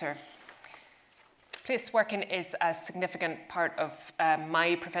sector. Place working is a significant part of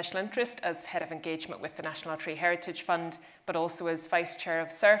my professional interest as Head of Engagement with the National Tree Heritage Fund, but also as Vice Chair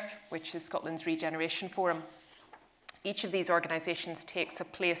of SURF, which is Scotland's Regeneration Forum. Each of these organisations takes a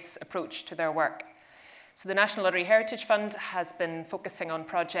place approach to their work. So the National Lottery Heritage Fund has been focusing on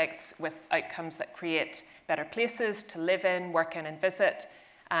projects with outcomes that create better places to live in, work in and visit,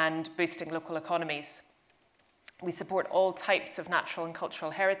 and boosting local economies. We support all types of natural and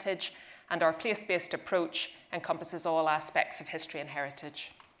cultural heritage, and our place-based approach encompasses all aspects of history and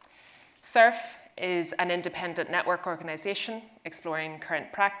heritage. SURF is an independent network organisation exploring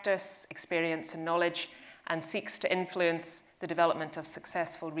current practice, experience and knowledge, and seeks to influence the development of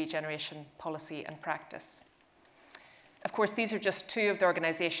successful regeneration policy and practice. Of course, these are just two of the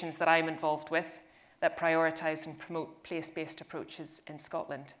organisations that I'm involved with that prioritise and promote place-based approaches in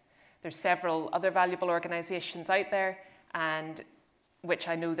Scotland. There's several other valuable organisations out there, and which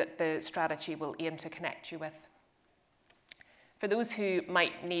I know that the strategy will aim to connect you with. For those who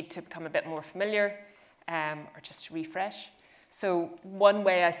might need to become a bit more familiar, or just to refresh, so one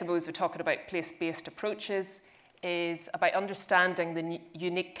way I suppose we're talking about place-based approaches is about understanding the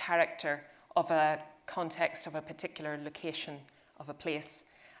unique character of a context of a particular location of a place,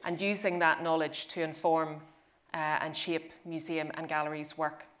 and using that knowledge to inform and shape museum and galleries'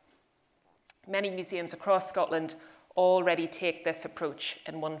 work. Many museums across Scotland already take this approach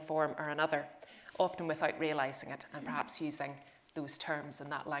in one form or another, often without realising it and perhaps using those terms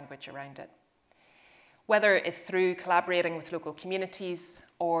and that language around it. Whether it's through collaborating with local communities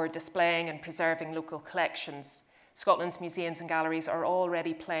or displaying and preserving local collections, Scotland's museums and galleries are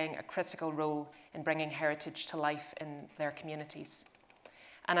already playing a critical role in bringing heritage to life in their communities.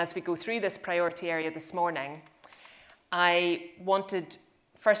 And as we go through this priority area this morning, I wanted,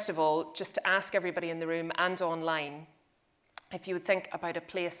 first of all, just to ask everybody in the room and online if you would think about a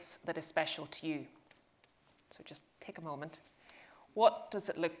place that is special to you. So just take a moment. What does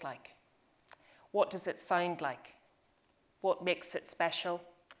it look like? What does it sound like? What makes it special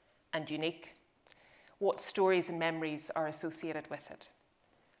and unique? What stories and memories are associated with it?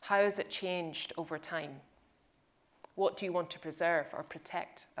 How has it changed over time? What do you want to preserve or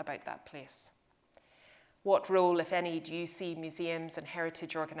protect about that place? What role, if any, do you see museums and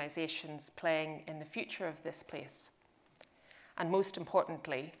heritage organisations playing in the future of this place? And most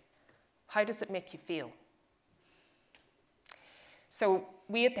importantly, how does it make you feel? So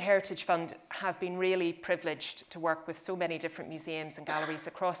we at the Heritage Fund have been really privileged to work with so many different museums and galleries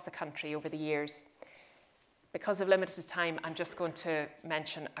across the country over the years. Because of limited time, I'm just going to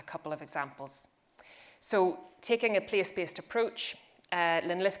mention a couple of examples. So taking a place-based approach,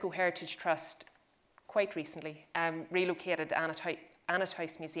 Linlithgow Heritage Trust quite recently relocated Annett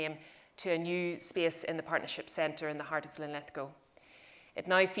House Museum to a new space in the Partnership Centre in the heart of Linlithgow. It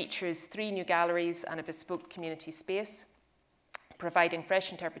now features 3 new galleries and a bespoke community space, providing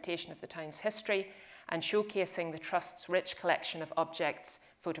fresh interpretation of the town's history and showcasing the Trust's rich collection of objects,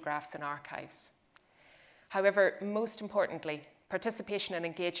 photographs and archives. However, most importantly, participation and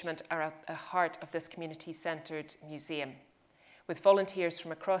engagement are at the heart of this community-centred museum, with volunteers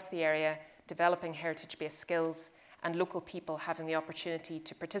from across the area developing heritage-based skills and local people having the opportunity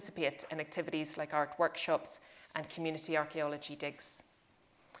to participate in activities like art workshops and community archaeology digs.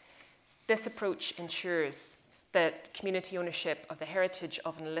 This approach ensures that community ownership of the heritage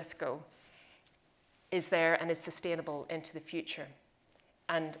of Linlithgow is there and is sustainable into the future,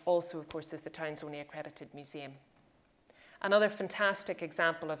 and also, of course, is the town's only accredited museum. Another fantastic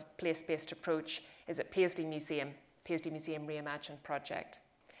example of place-based approach is at Paisley Museum Reimagined project.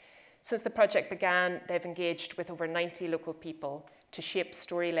 Since the project began, they've engaged with over 90 local people to shape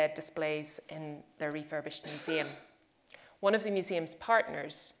story-led displays in their refurbished museum. One of the museum's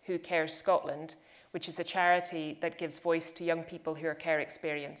partners, Who Cares Scotland, which is a charity that gives voice to young people who are care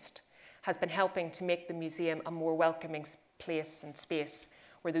experienced, has been helping to make the museum a more welcoming place and space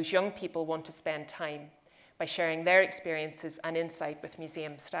where those young people want to spend time by sharing their experiences and insight with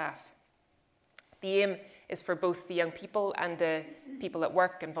museum staff. The aim is for both the young people and the people that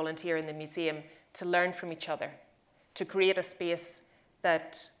work and volunteer in the museum to learn from each other, to create a space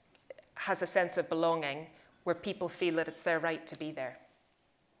that has a sense of belonging where people feel that it's their right to be there.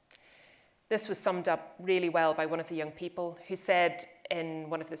 This was summed up really well by one of the young people who said in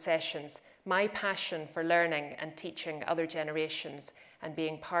one of the sessions, "My passion for learning and teaching other generations and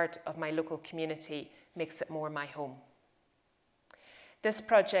being part of my local community makes it more my home." This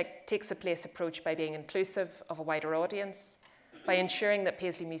project takes a place approach by being inclusive of a wider audience, by ensuring that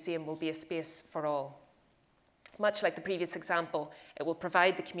Paisley Museum will be a space for all. Much like the previous example, it will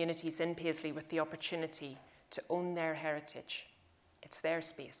provide the communities in Paisley with the opportunity to own their heritage. It's their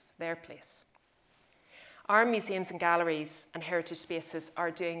space, their place. Our museums and galleries and heritage spaces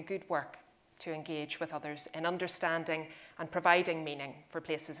are doing good work to engage with others in understanding and providing meaning for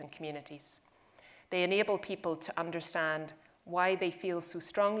places and communities. They enable people to understand why they feel so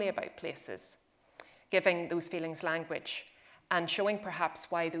strongly about places, giving those feelings language, and showing perhaps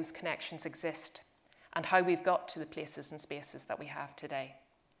why those connections exist and how we've got to the places and spaces that we have today.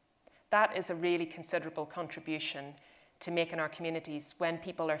 That is a really considerable contribution to making our communities, when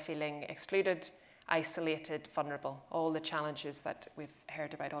people are feeling excluded, isolated, vulnerable, all the challenges that we've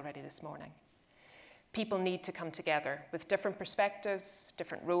heard about already this morning. People need to come together with different perspectives,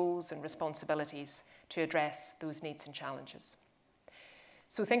 different roles and responsibilities to address those needs and challenges.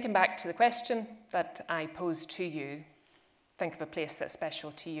 So thinking back to the question that I posed to you, think of a place that's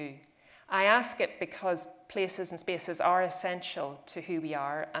special to you. I ask it because places and spaces are essential to who we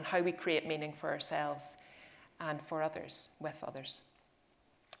are and how we create meaning for ourselves and for others, with others.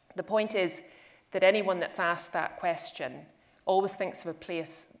 The point is that anyone that's asked that question always thinks of a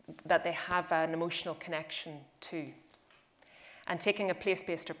place that they have an emotional connection to. And taking a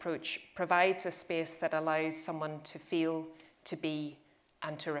place-based approach provides a space that allows someone to feel, to be,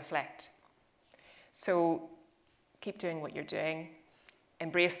 and to reflect. So keep doing what you're doing.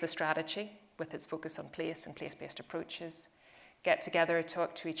 Embrace the strategy with its focus on place and place-based approaches. Get together,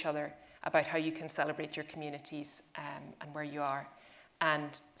 talk to each other about how you can celebrate your communities and where you are.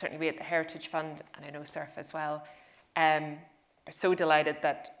 And certainly we at the Heritage Fund, and I know SURF as well, are so delighted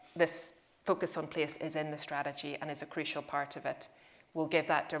that this focus on place is in the strategy and is a crucial part of it. We'll give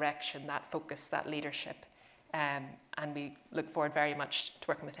that direction, that focus, that leadership. And we look forward very much to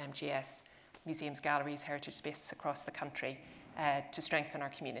working with MGS, museums, galleries, heritage spaces across the country to strengthen our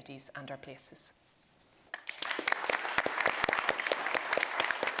communities and our places.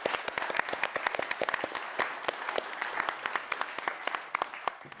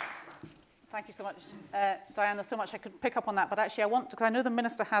 Thank you so much, Diane. There's so much I could pick up on that, but actually I want to, because I know the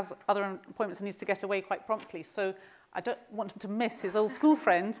Minister has other appointments and needs to get away quite promptly, so I don't want him to miss his old school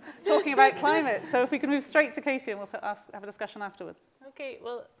friend talking about climate. So if we can move straight to Katie and we'll have a discussion afterwards. Okay,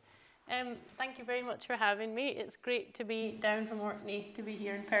 well, thank you very much for having me. It's great to be down from Orkney to be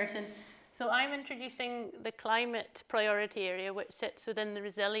here in person. So I'm introducing the climate priority area, which sits within the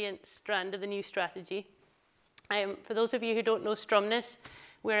resilience strand of the new strategy. For those of you who don't know Stromness,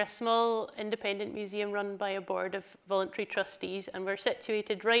 we're a small independent museum run by a board of voluntary trustees, and we're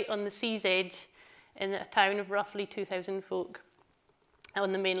situated right on the sea's edge in a town of roughly 2,000 folk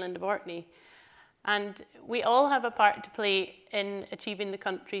on the mainland of Orkney. And we all have a part to play in achieving the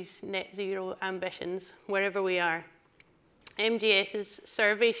country's net zero ambitions, wherever we are. MGS's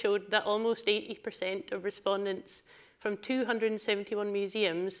survey showed that almost 80% of respondents from 271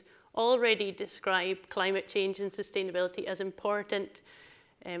 museums already describe climate change and sustainability as important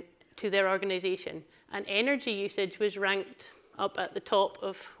to their organisation. And energy usage was ranked up at the top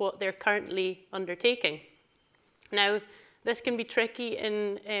of what they're currently undertaking. Now, this can be tricky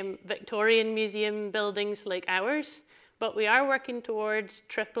in Victorian museum buildings like ours, but we are working towards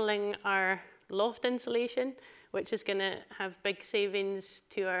tripling our loft insulation, which is going to have big savings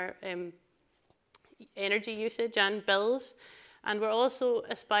to our energy usage and bills. And we're also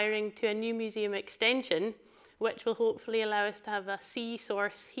aspiring to a new museum extension, which will hopefully allow us to have a sea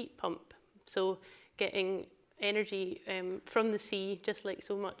source heat pump. So getting energy from the sea, just like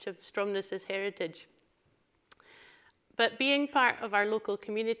so much of Stromness's heritage. But being part of our local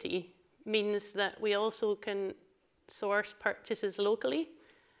community means that we also can source purchases locally,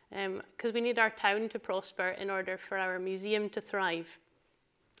 because we need our town to prosper in order for our museum to thrive.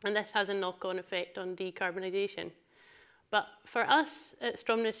 And this has a knock-on effect on decarbonisation. But for us at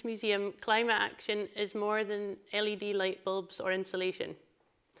Stromness Museum, climate action is more than LED light bulbs or insulation.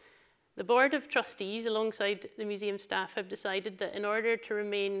 The Board of Trustees, alongside the museum staff, have decided that in order to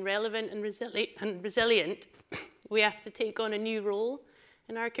remain relevant and resilient, we have to take on a new role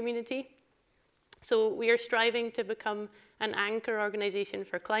in our community. So we are striving to become an anchor organisation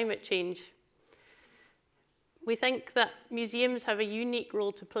for climate change. We think that museums have a unique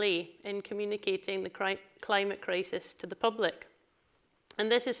role to play in communicating the climate crisis to the public.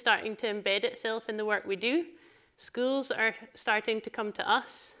 And this is starting to embed itself in the work we do. Schools are starting to come to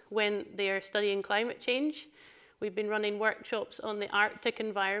us when they are studying climate change. We've been running workshops on the Arctic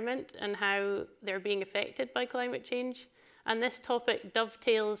environment and how they're being affected by climate change. And this topic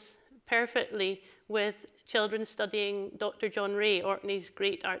dovetails perfectly with children studying Dr. John Rae, Orkney's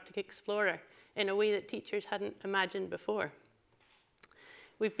great Arctic explorer, in a way that teachers hadn't imagined before.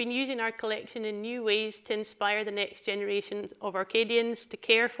 We've been using our collection in new ways to inspire the next generation of Orcadians to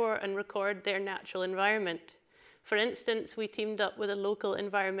care for and record their natural environment. For instance, we teamed up with a local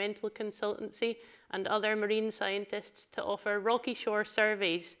environmental consultancy and other marine scientists to offer rocky shore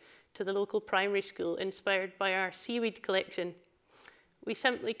surveys to the local primary school inspired by our seaweed collection. We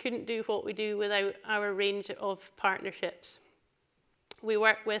simply couldn't do what we do without our range of partnerships. We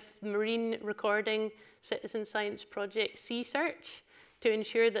work with marine recording citizen science project Sea Search to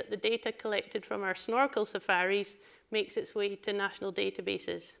ensure that the data collected from our snorkel safaris makes its way to national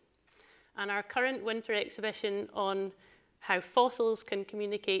databases. And our current winter exhibition on how fossils can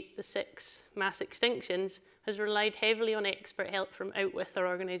communicate the 6 mass extinctions has relied heavily on expert help from out with our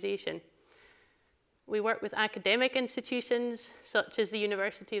organisation. We work with academic institutions such as the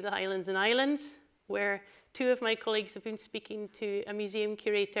University of the Highlands and Islands, where 2 of my colleagues have been speaking to a museum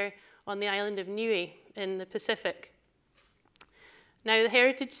curator on the island of Niue in the Pacific. Now, the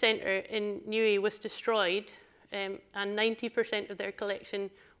Heritage Centre in Niue was destroyed and 90% of their collection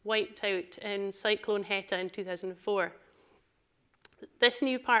wiped out in Cyclone Heta in 2004. This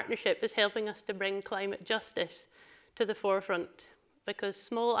new partnership is helping us to bring climate justice to the forefront, because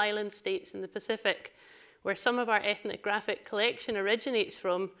small island states in the Pacific, where some of our ethnographic collection originates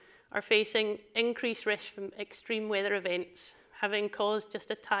from, are facing increased risk from extreme weather events, having caused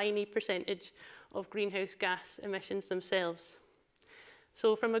just a tiny percentage of greenhouse gas emissions themselves.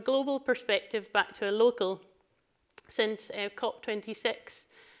 So from a global perspective back to a local, since COP26,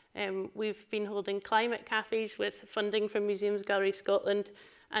 we've been holding climate cafes with funding from Museums Galleries Scotland,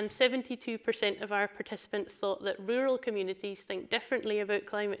 and 72% of our participants thought that rural communities think differently about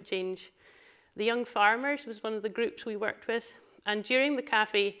climate change. The Young Farmers was one of the groups we worked with, and during the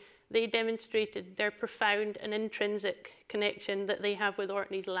cafe, they demonstrated their profound and intrinsic connection that they have with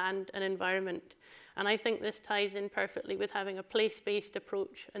Orkney's land and environment. And I think this ties in perfectly with having a place-based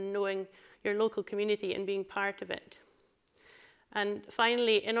approach and knowing your local community and being part of it. And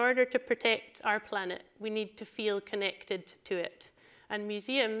finally, in order to protect our planet, we need to feel connected to it. And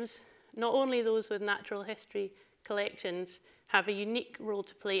museums, not only those with natural history collections, have a unique role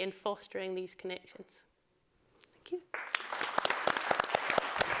to play in fostering these connections. Thank you.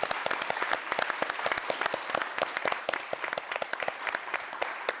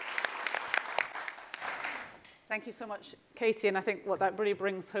 Thank you so much, Katie. And I think what that really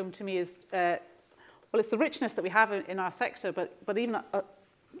brings home to me is, well, it's the richness that we have in our sector, but even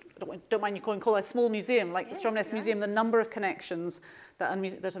don't mind you call it a small museum like the Stromness Museum, the number of connections that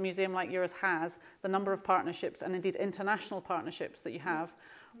a museum like yours has, the number of partnerships and indeed international partnerships that you have,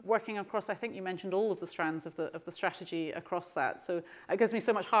 working across, I think you mentioned all of the strands of the strategy across that. So it gives me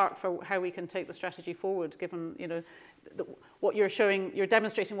so much heart for how we can take the strategy forward, given, you know, what you're showing, you're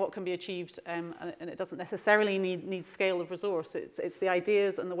demonstrating what can be achieved, and it doesn't necessarily need scale of resource. It's the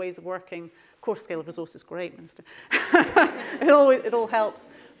ideas and the ways of working. Of course, scale of resource is great, Minister. it all helps.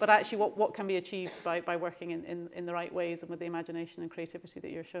 But actually, what can be achieved by working in the right ways and with the imagination and creativity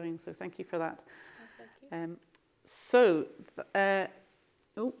that you're showing. So thank you for that. Oh, thank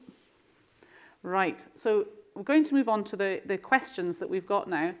you. Right. So we're going to move on to the questions that we've got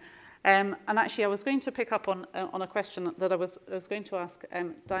now. And actually, I was going to pick up on a question that I was going to ask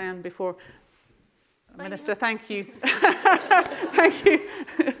Diane before. Minister, thank you. Thank you.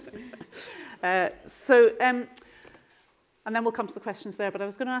 And then we'll come to the questions there. But I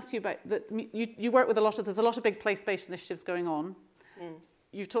was going to ask you about that. You work with there's a lot of big place-based initiatives going on.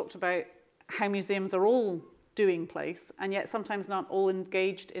 You've talked about how museums are all doing place, and yet sometimes not all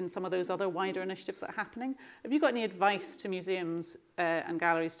engaged in some of those other wider initiatives that are happening. Have you got any advice to museums and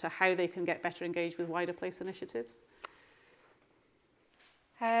galleries to how they can get better engaged with wider place initiatives?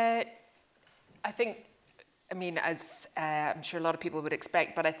 I think, I mean, as I'm sure a lot of people would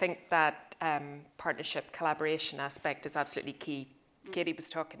expect, but I think that partnership collaboration aspect is absolutely key. Katie was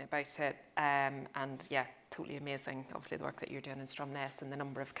talking about it, and yeah, totally amazing, obviously, the work that you're doing in Stromness and the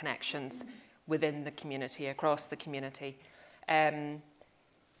number of connections within the community, across the community. I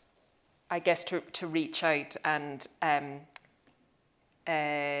guess to reach out, and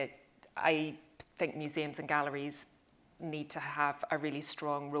I think museums and galleries need to have a really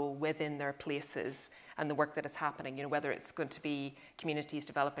strong role within their places and the work that is happening, you know, whether it's going to be communities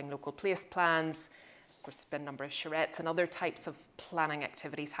developing local place plans. Of course, there's been a number of charrettes and other types of planning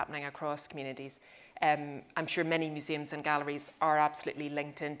activities happening across communities. I'm sure many museums and galleries are absolutely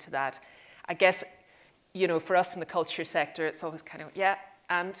linked into that. I guess, you know, for us in the culture sector, it's always kind of, yeah,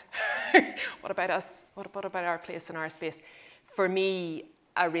 and what about us? What about our place and our space? For me,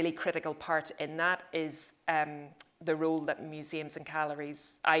 a really critical part in that is the role that museums and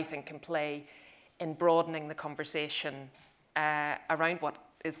galleries, I think, can play in broadening the conversation around what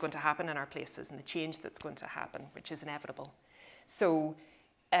is going to happen in our places and the change that's going to happen, which is inevitable. So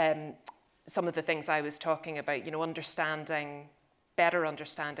some of the things I was talking about, you know, better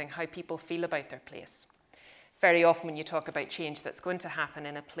understanding how people feel about their place. Very often when you talk about change that's going to happen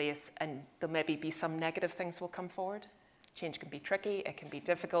in a place, and there'll maybe be some negative things will come forward. Change can be tricky, it can be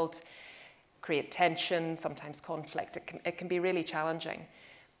difficult, create tension, sometimes conflict. It can be really challenging.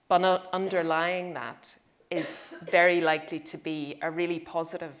 But underlying that is very likely to be a really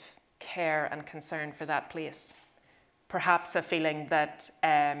positive care and concern for that place. Perhaps a feeling that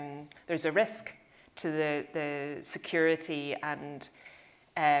there's a risk to the security and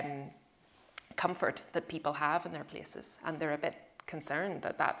comfort that people have in their places, and they're a bit concerned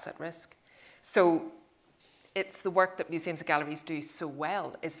that that's at risk. So it's the work that museums and galleries do so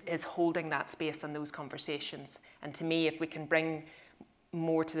well is holding that space and those conversations. And to me, if we can bring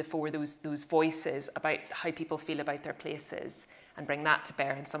more to the fore those voices about how people feel about their places and bring that to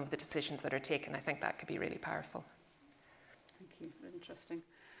bear in some of the decisions that are taken, I think that could be really powerful. Thank you, very interesting.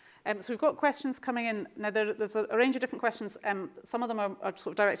 So we've got questions coming in. Now there's a range of different questions. Some of them are sort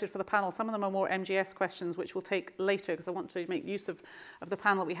of directed for the panel. Some of them are more MGS questions, which we'll take later because I want to make use of the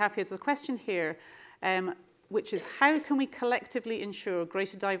panel that we have here. There's a question here, which is how can we collectively ensure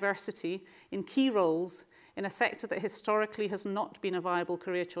greater diversity in key roles in a sector that historically has not been a viable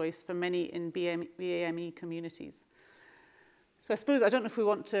career choice for many in BAME communities? So I suppose, I don't know if we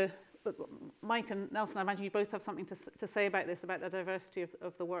want to, but Mike and Nelson, I imagine you both have something to say about this, about the diversity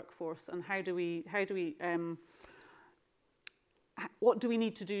of the workforce, and what do we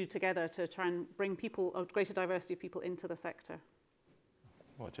need to do together to try and bring people, a greater diversity of people into the sector?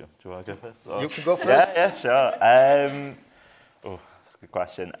 What do you want to go first? Or? You can go first. Yeah, sure. That's a good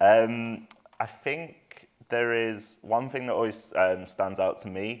question. I think there is one thing that always stands out to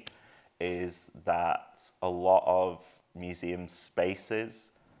me is that a lot of museum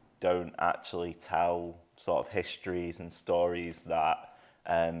spaces don't actually tell sort of histories and stories that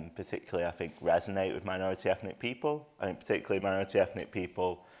particularly, I think, resonate with minority ethnic people. I think particularly minority ethnic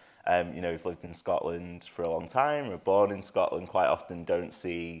people, you know, who've lived in Scotland for a long time, or born in Scotland, quite often don't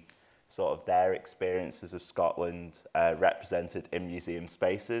see sort of their experiences of Scotland represented in museum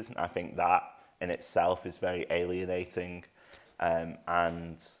spaces. And I think that in itself is very alienating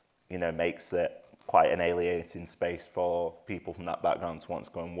and, you know, makes it quite an alienating space for people from that background to want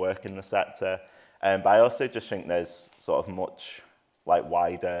to go and work in the sector. But I also just think there's sort of much like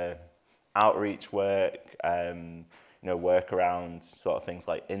wider outreach work, you know, work around sort of things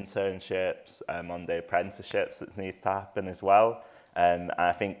like internships, on-day apprenticeships that needs to happen as well. And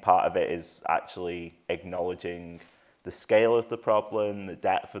I think part of it is actually acknowledging the scale of the problem, the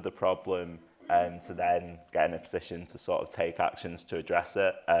depth of the problem, to then get in a position to sort of take actions to address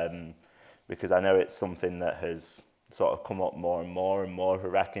it. Because I know it's something that has sort of come up more and more of a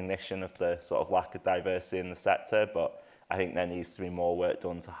recognition of the sort of lack of diversity in the sector, but I think there needs to be more work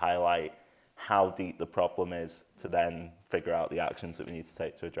done to highlight how deep the problem is to then figure out the actions that we need to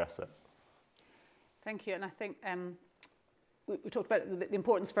take to address it. Thank you, and I think we talked about the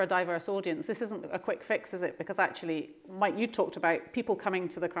importance for a diverse audience. This isn't a quick fix, is it? Because actually, Mike, you talked about people coming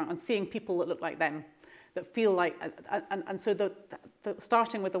to the crowd and seeing people that look like them, that feel like, and so the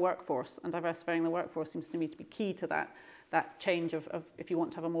starting with the workforce and diversifying the workforce seems to me to be key to that change of if you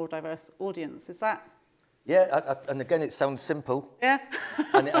want to have a more diverse audience. Is that? Yeah, and again, it sounds simple. Yeah.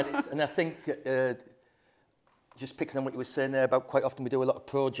 and I think just picking on what you were saying there about quite often we do a lot of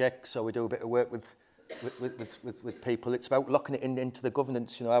projects or we do a bit of work with people. It's about locking it into the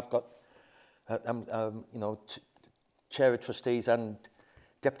governance. You know, I've got, you know, chair of trustees and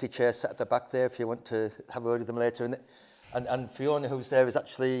deputy chair sat at the back there if you want to have a word with them later. And Fiona, who's there, is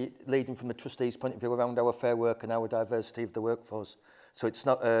actually leading from the trustees' point of view around our fair work and our diversity of the workforce. So it's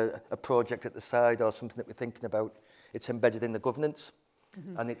not a project at the side or something that we're thinking about. It's embedded in the governance,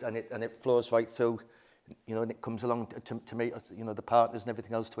 and it flows right through. You know, and it comes along to meet, you know, the partners and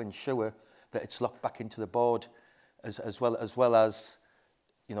everything else to ensure that it's locked back into the board, as well as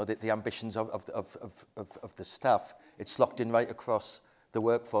you know the ambitions of the staff. It's locked in right across the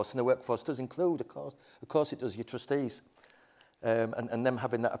workforce, and the workforce does include, of course, it does your trustees, and them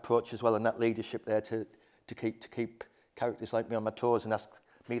having that approach as well and that leadership there to keep characters like me on my toes and ask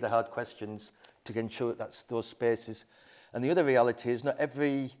me the hard questions to ensure that that's those spaces. And the other reality is not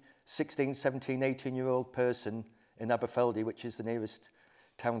every 16, 17, 18-year-old person in Aberfeldy, which is the nearest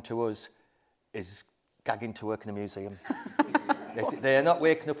town to us, is gagging to work in a museum. They are not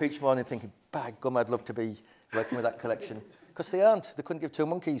waking up each morning thinking, by gum, I'd love to be working with that collection. Because they aren't. They couldn't give two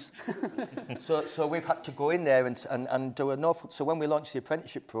monkeys. So we've had to go in there and do an awful... So when we launched the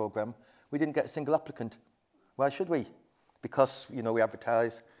apprenticeship programme, we didn't get a single applicant. Why should we? Because, you know, we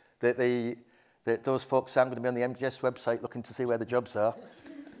advertise that those folks aren't going to be on the MGS website looking to see where the jobs are.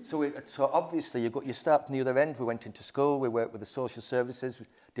 So obviously you start from the other end. We went into school, we worked with the social services,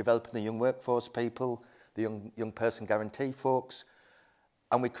 developing the young workforce people, the young person guarantee folks,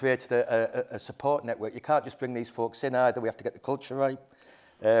 and we created a support network. You can't just bring these folks in either. We have to get the culture right.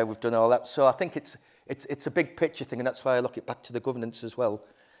 We've done all that. So I think it's a big picture thing, and that's why I look it back to the governance as well.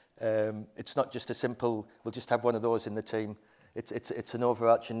 It's not just a simple, we'll just have one of those in the team. It's an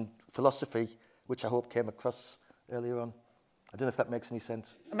overarching philosophy, which I hope came across earlier on. I don't know if that makes any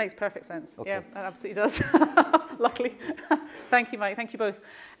sense. It makes perfect sense. Okay. Yeah, it absolutely does. Luckily. Thank you, Mike. Thank you both.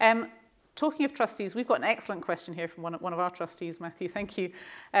 Talking of trustees, we've got an excellent question here from one of our trustees, Matthew. Thank you.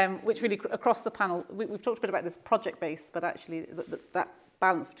 Which really, across the panel, we've talked a bit about this project-based, but actually that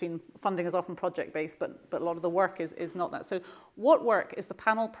balance between funding is often project-based, but a lot of the work is not that. So what work is the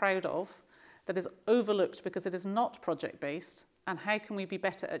panel proud of that is overlooked because it is not project-based, and how can we be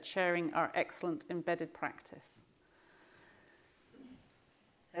better at sharing our excellent embedded practice?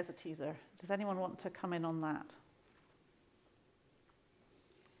 There's a teaser. Does anyone want to come in on that?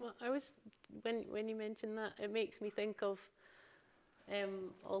 Well, when you mention that, it makes me think of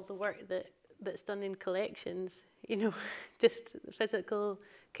all the work that's done in collections, you know, just physical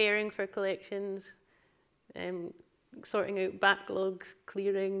caring for collections, sorting out backlogs,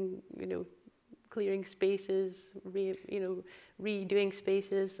 clearing spaces, redoing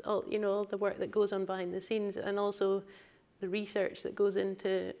spaces, all the work that goes on behind the scenes, and also the research that goes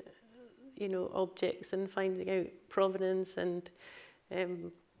into, objects and finding out provenance, and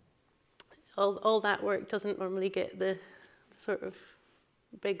all that work doesn't normally get the sort of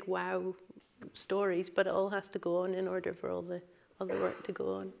big wow stories, but it all has to go on in order for all the other work to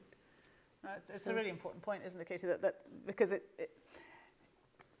go on. It's a really important point, isn't it, Katie? That because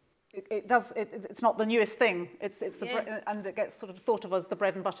it's not the newest thing. It's the and it gets sort of thought of as the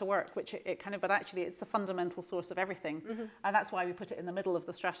bread and butter work, which it kind of, but actually it's the fundamental source of everything, and that's why we put it in the middle of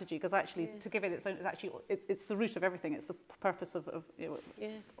the strategy, because actually to give it its own, it's the root of everything. It's the purpose of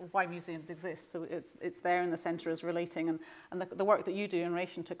why museums exist. So it's there in the centre as relating, and the work that you do in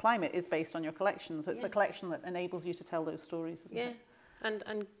relation to climate is based on your collection. So it's the collection that enables you to tell those stories, isn't it?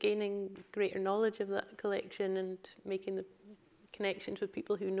 And gaining greater knowledge of that collection and making the connections with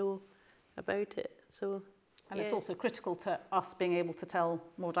people who know about it. So, and it's also critical to us being able to tell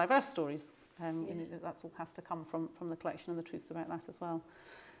more diverse stories. That's all has to come from the collection and the truths about that as well.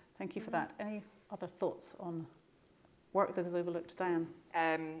 Thank you for that. Any other thoughts on work that is overlooked, Diane?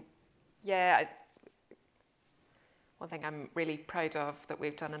 One thing I'm really proud of that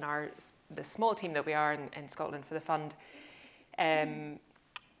we've done in the small team that we are in Scotland for the fund, it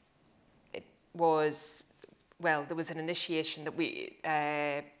was, well, there was an initiation that we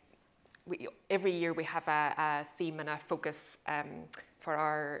every year we have a theme and a focus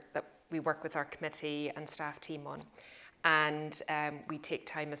that we work with our committee and staff team on, and we take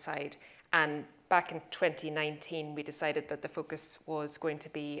time aside. And back in 2019, we decided that the focus was going to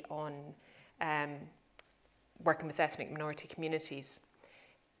be on working with ethnic minority communities.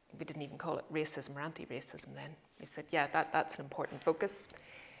 We didn't even call it racism or anti-racism then. We said, yeah, that's an important focus.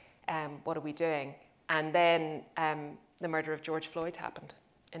 What are we doing? And then the murder of George Floyd happened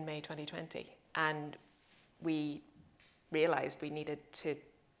in May 2020. And we realized we needed to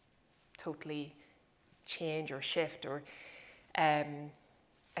totally change or shift or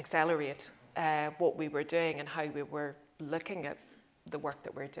accelerate what we were doing and how we were looking at the work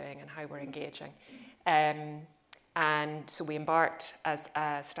that we're doing and how we're engaging. And so we embarked as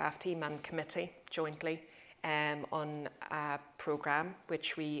a staff team and committee jointly on a programme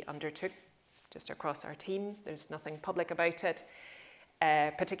which we undertook just across our team. There's nothing public about it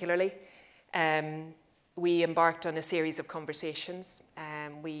particularly. We embarked on a series of conversations.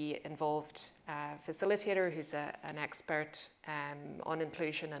 We involved a facilitator who's an expert on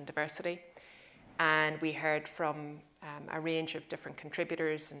inclusion and diversity. And we heard from a range of different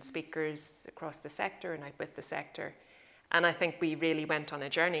contributors and speakers across the sector and out with the sector. And I think we really went on a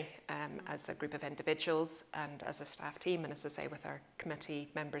journey as a group of individuals and as a staff team, and as I say, with our committee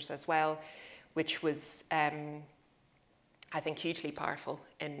members as well, which was, I think, hugely powerful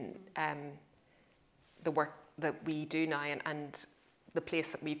in the work that we do now and the place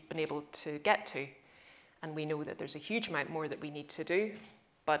that we've been able to get to. And we know that there's a huge amount more that we need to do,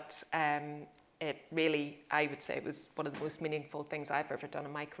 but it really, I would say, was one of the most meaningful things I've ever done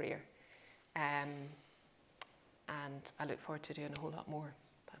in my career. And I look forward to doing a whole lot more.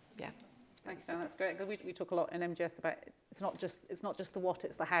 But, yeah. Thanks, Dan. That's great. We talk a lot in MGS about it's not just the what,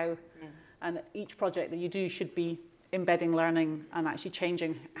 it's the how. And each project that you do should be embedding learning and actually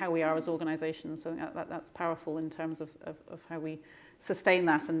changing how we are as organisations. So that's powerful in terms of how we sustain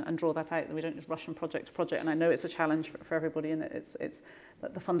that and draw that out, that we don't just rush from project to project. And I know it's a challenge for everybody, and it's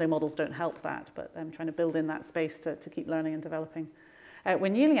the funding models don't help that, but trying to build in that space to keep learning and developing. We're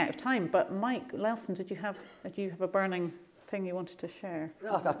nearly out of time, but Mike Lelson, did you have a burning thing you wanted to share?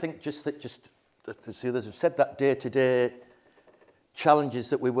 I think just as the others have said, that day-to-day challenges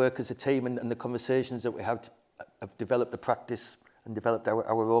that we work as a team and the conversations that we have developed the practice and developed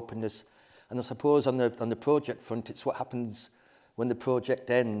our openness. And I suppose on the project front, it's what happens when the project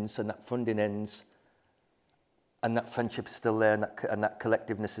ends and that funding ends, and that friendship is still there, and that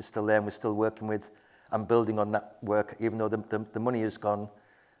collectiveness is still there, and we're still working with and building on that work, even though the money is gone,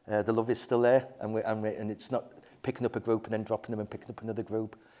 the love is still there, and it's not picking up a group and then dropping them and picking up another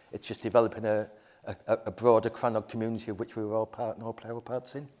group. It's just developing a broader Crannog community of which we were all part and all play our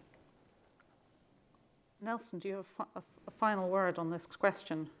parts in. Nelson, do you have a final word on this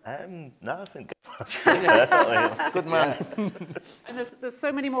question? No, I think definitely. Good man. Yeah. And there's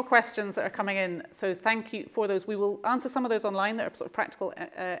so many more questions that are coming in, so thank you for those. We will answer some of those online that are sort of practical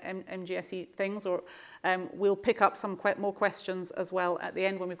MGSE things, or we'll pick up some more questions as well at the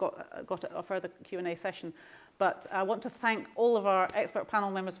end when we've got a further Q&A session. But I want to thank all of our expert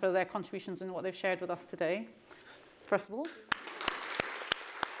panel members for their contributions and what they've shared with us today. First of all,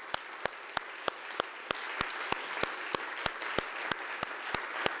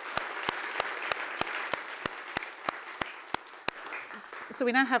 so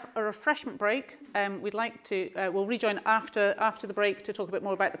we now have a refreshment break. We'd like to, we'll rejoin after the break to talk a bit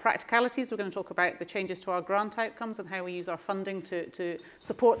more about the practicalities. We're going to talk about the changes to our grant outcomes and how we use our funding to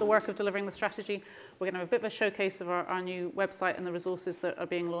support the work of delivering the strategy. We're going to have a bit of a showcase of our new website and the resources that are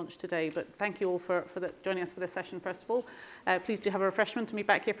being launched today. But thank you all for joining us for this session, first of all. Please do have a refreshment and be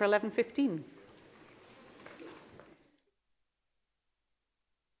back here for 11:15.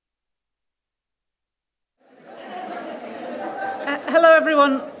 Hello,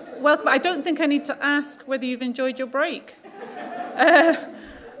 everyone. Welcome. I don't think I need to ask whether you've enjoyed your break.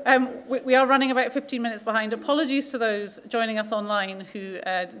 We are running about 15 minutes behind. Apologies to those joining us online who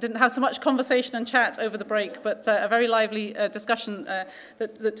didn't have so much conversation and chat over the break, but a very lively discussion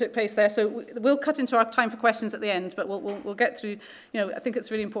that took place there. So we'll cut into our time for questions at the end, but we'll get through. You know, I think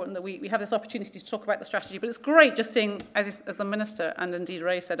it's really important that we have this opportunity to talk about the strategy, but it's great just seeing, as the Minister and indeed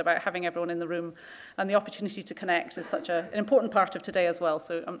Ray said, about having everyone in the room, and the opportunity to connect is such an important part of today as well.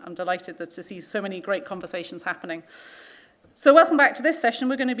 So I'm delighted to see so many great conversations happening. So welcome back to this session.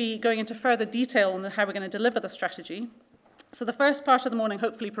 We're going to be going into further detail on how we're going to deliver the strategy. So the first part of the morning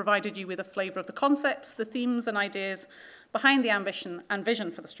hopefully provided you with a flavour of the concepts, the themes and ideas behind the ambition and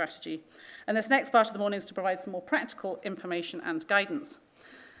vision for the strategy. And this next part of the morning is to provide some more practical information and guidance.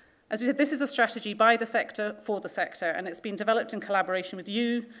 As we said, this is a strategy by the sector for the sector, and it's been developed in collaboration with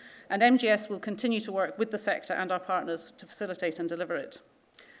you, and MGS will continue to work with the sector and our partners to facilitate and deliver it.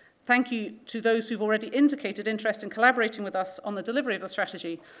 Thank you to those who've already indicated interest in collaborating with us on the delivery of the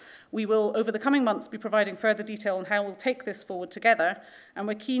strategy. We will, over the coming months, be providing further detail on how we'll take this forward together, and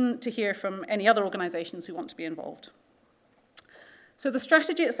we're keen to hear from any other organisations who want to be involved. So the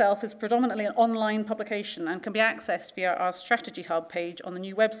strategy itself is predominantly an online publication and can be accessed via our Strategy Hub page on the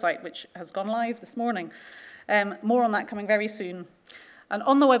new website, which has gone live this morning. More on that coming very soon. And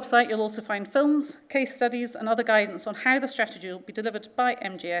on the website, you'll also find films, case studies, and other guidance on how the strategy will be delivered by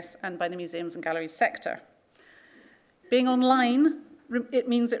MGS and by the museums and galleries sector. Being online, it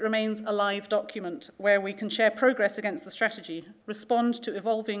means it remains a live document where we can share progress against the strategy, respond to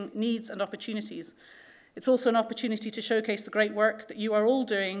evolving needs and opportunities. It's also an opportunity to showcase the great work that you are all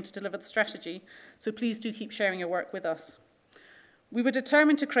doing to deliver the strategy, so please do keep sharing your work with us. We were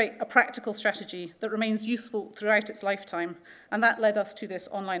determined to create a practical strategy that remains useful throughout its lifetime, and that led us to this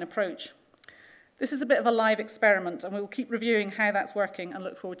online approach. This is a bit of a live experiment, and we will keep reviewing how that's working and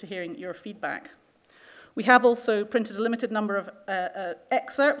look forward to hearing your feedback. We have also printed a limited number of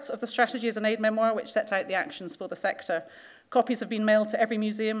excerpts of the strategy as an aid memoir, which set out the actions for the sector. Copies have been mailed to every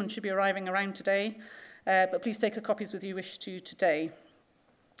museum and should be arriving around today, but please take your copies with you wish to today.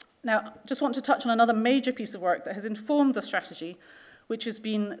 Now, just want to touch on another major piece of work that has informed the strategy, which has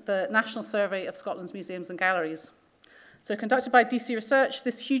been the National Survey of Scotland's Museums and Galleries. So conducted by DC Research,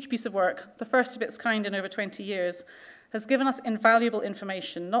 this huge piece of work, the first of its kind in over 20 years, has given us invaluable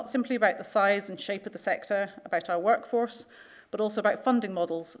information, not simply about the size and shape of the sector, about our workforce, but also about funding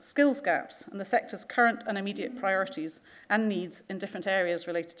models, skills gaps, and the sector's current and immediate priorities and needs in different areas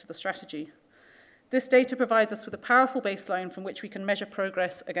related to the strategy. This data provides us with a powerful baseline from which we can measure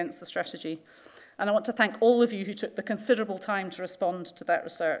progress against the strategy. And I want to thank all of you who took the considerable time to respond to that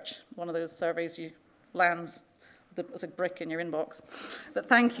research. One of those surveys lands as a brick in your inbox. But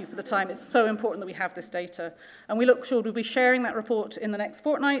thank you for the time. It's so important that we have this data. And we look forward, we'll be sharing that report in the next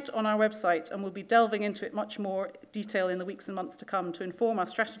fortnight on our website, and we'll be delving into it much more detail in the weeks and months to come to inform our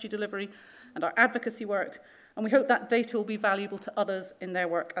strategy delivery and our advocacy work. And we hope that data will be valuable to others in their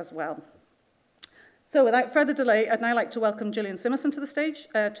work as well. So without further delay, I'd now like to welcome Gillian Simerson to the stage,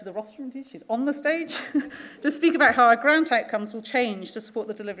 to the rostrum indeed, she's on the stage, to speak about how our grant outcomes will change to support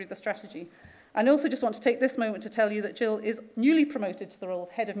the delivery of the strategy. And I also just want to take this moment to tell you that Jill is newly promoted to the role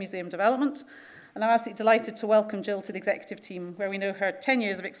of Head of Museum Development. And I'm absolutely delighted to welcome Jill to the executive team, where we know her 10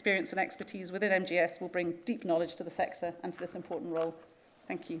 years of experience and expertise within MGS will bring deep knowledge to the sector and to this important role.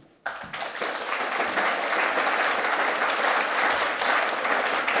 Thank you.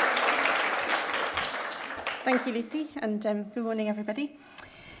 Thank you, Lucy, and good morning, everybody.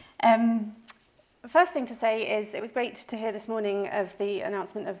 First thing to say is it was great to hear this morning of the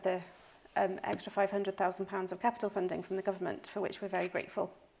announcement of the extra £500,000 of capital funding from the government, for which we're very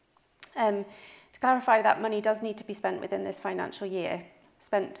grateful. To clarify, that money does need to be spent within this financial year,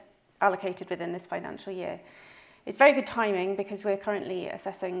 allocated within this financial year. It's very good timing because we're currently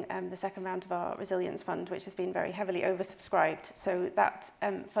assessing the second round of our resilience fund, which has been very heavily oversubscribed. So that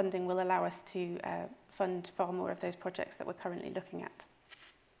funding will allow us to fund far more of those projects that we're currently looking at.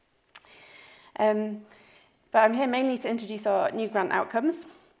 But I'm here mainly to introduce our new grant outcomes.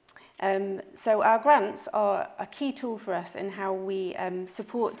 So our grants are a key tool for us in how we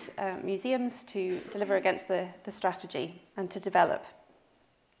support museums to deliver against the strategy and to develop.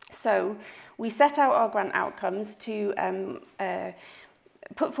 So we set out our grant outcomes to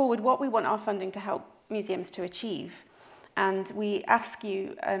put forward what we want our funding to help museums to achieve. And we ask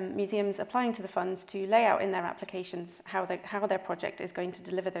you, museums applying to the funds, to lay out in their applications how their project is going to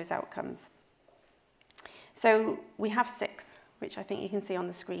deliver those outcomes. So we have 6, which I think you can see on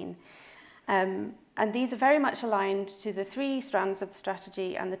the screen. And these are very much aligned to the 3 strands of the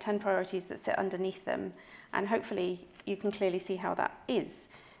strategy and the 10 priorities that sit underneath them. And hopefully you can clearly see how that is.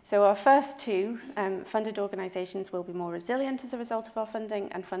 So our first 2, funded organisations will be more resilient as a result of our funding,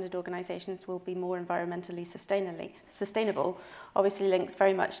 and funded organisations will be more environmentally sustainable, obviously links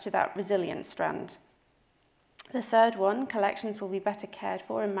very much to that resilience strand. The third one, collections will be better cared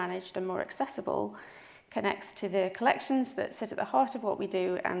for and managed and more accessible, connects to the collections that sit at the heart of what we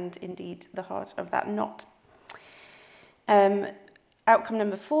do and indeed the heart of that knot. Outcome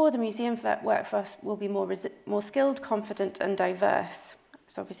number 4, the museum workforce will be more skilled, confident and diverse.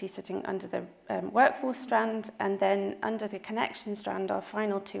 So obviously sitting under the workforce strand, and then under the connection strand, our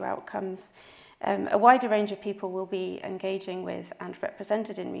final 2 outcomes, a wider range of people will be engaging with and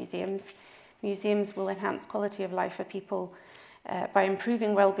represented in museums. Museums will enhance quality of life for people by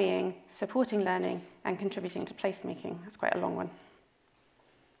improving well-being, supporting learning and contributing to placemaking. That's quite a long one.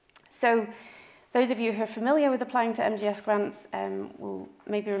 So those of you who are familiar with applying to MGS grants will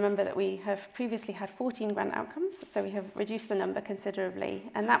maybe remember that we have previously had 14 grant outcomes, so we have reduced the number considerably.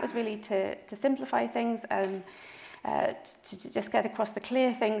 And that was really to simplify things, to just get across the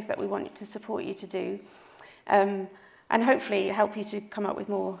clear things that we want to support you to do, and hopefully help you to come up with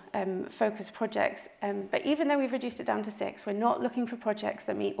more focused projects. But even though we've reduced it down to 6, we're not looking for projects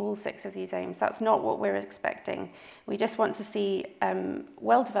that meet all 6 of these aims. That's not what we're expecting. We just want to see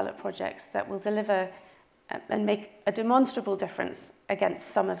well-developed projects that will deliver and make a demonstrable difference against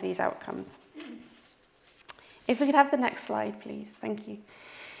some of these outcomes. If we could have the next slide, please. Thank you.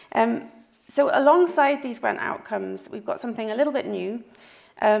 So alongside these grant outcomes, we've got something a little bit new.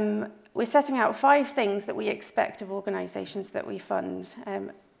 We're setting out 5 things that we expect of organisations that we fund,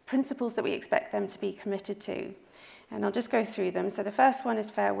 principles that we expect them to be committed to. And I'll just go through them. So the first one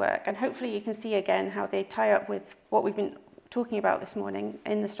is fair work, and hopefully you can see again how they tie up with what we've been talking about this morning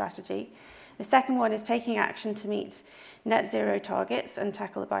in the strategy. The second one is taking action to meet net zero targets and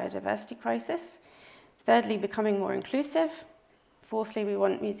tackle the biodiversity crisis. Thirdly, becoming more inclusive. Fourthly, we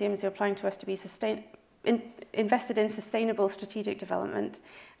want museums who are applying to us to be invested in sustainable strategic development,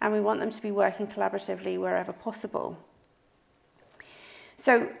 and we want them to be working collaboratively wherever possible.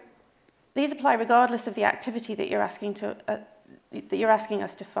 So these apply regardless of the activity that you're asking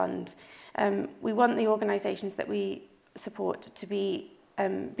us to fund. We want the organisations that we support to be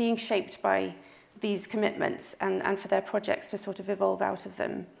being shaped by these commitments and for their projects to sort of evolve out of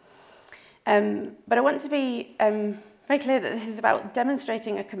them. But I want to be very clear that this is about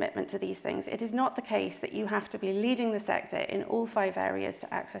demonstrating a commitment to these things. It is not the case that you have to be leading the sector in all 5 areas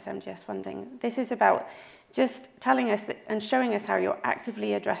to access MGS funding. This is about just telling us that, and showing us how you're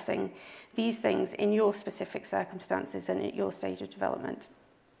actively addressing these things in your specific circumstances and at your stage of development.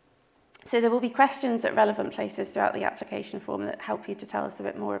 So there will be questions at relevant places throughout the application form that help you to tell us a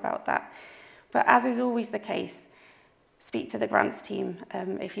bit more about that. But as is always the case, speak to the grants team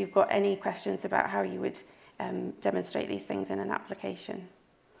if you've got any questions about how you would demonstrate these things in an application.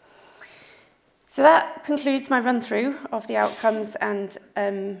 So that concludes my run through of the outcomes and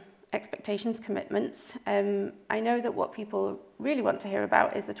expectations commitments. I know that what people really want to hear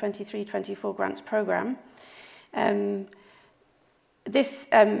about is the 23-24 grants programme. Good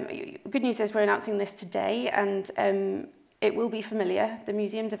news is we're announcing this today, and it will be familiar. The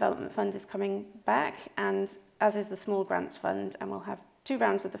Museum Development Fund is coming back, and as is the Small Grants Fund, and we'll have 2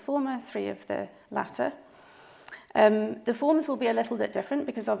 rounds of the former, 3 of the latter. The forms will be a little bit different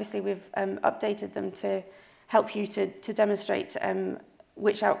because obviously we've updated them to help you to demonstrate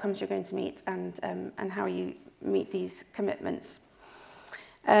which outcomes you're going to meet and how you meet these commitments.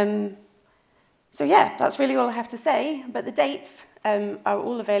 So yeah, that's really all I have to say, but the dates are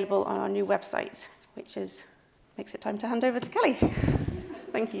all available on our new website, which makes it time to hand over to Kelly.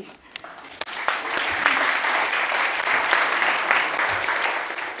 Thank you.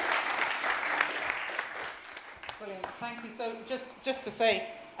 Brilliant, thank you. So just to say,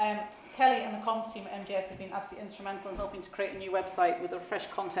 Kelly and the comms team at MGS have been absolutely instrumental in helping to create a new website with the fresh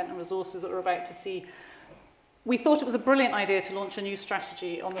content and resources that we're about to see. We thought it was a brilliant idea to launch a new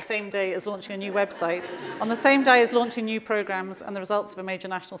strategy on the same day as launching a new website, on the same day as launching new programmes and the results of a major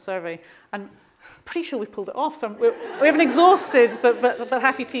national survey. And I'm pretty sure we've pulled it off. So we have an exhausted but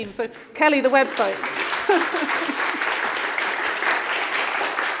happy team. So Kelly, the website.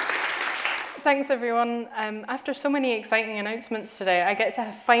 Thanks, everyone. After so many exciting announcements today, I get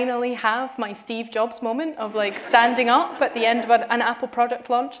to finally have my Steve Jobs moment of like standing up at the end of an Apple product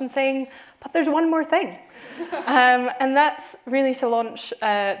launch and saying, but there's one more thing. And that's really to launch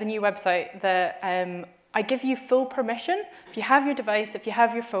the new website that I give you full permission. If you have your device, if you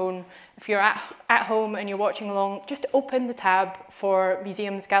have your phone, if you're at home and you're watching along, just open the tab for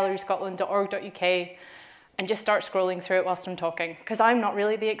museumsgalleryscotland.org.uk and just start scrolling through it whilst I'm talking, because I'm not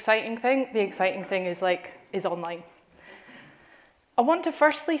really the exciting thing. The exciting thing is online. I want to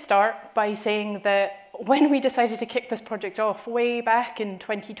firstly start by saying that when we decided to kick this project off way back in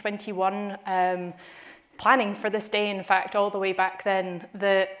 2021, planning for this day, in fact, all the way back then,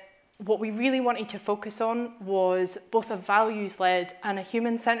 what we really wanted to focus on was both a values-led and a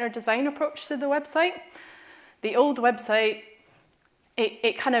human-centered design approach to the website. The old website,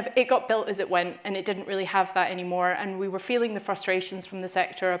 it got built as it went, and it didn't really have that anymore, and we were feeling the frustrations from the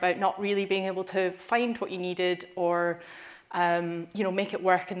sector about not really being able to find what you needed or make it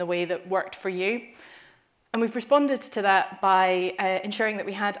work in the way that worked for you. And we've responded to that by ensuring that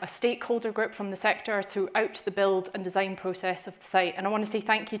we had a stakeholder group from the sector throughout the build and design process of the site. And I want to say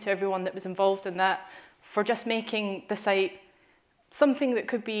thank you to everyone that was involved in that for just making the site something that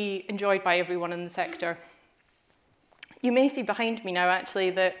could be enjoyed by everyone in the sector. You may see behind me now, actually,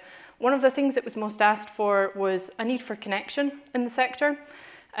 that one of the things that was most asked for was a need for connection in the sector,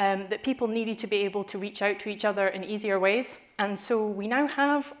 that people needed to be able to reach out to each other in easier ways. And so we now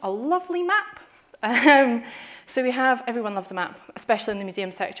have a lovely map. So we have, everyone loves a map, especially in the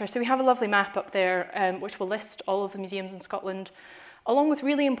museum sector. So we have a lovely map up there, which will list all of the museums in Scotland, along with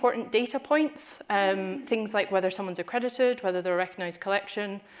really important data points, things like whether someone's accredited, whether they're a recognised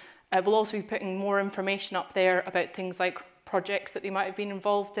collection. We'll also be putting more information up there about things like projects that they might have been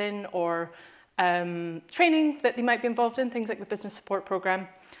involved in, or training that they might be involved in, things like the business support programme.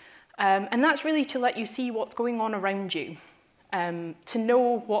 And that's really to let you see what's going on around you. To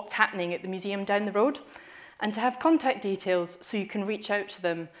know what's happening at the museum down the road, and to have contact details so you can reach out to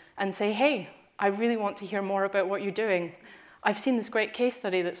them and say, hey, I really want to hear more about what you're doing. I've seen this great case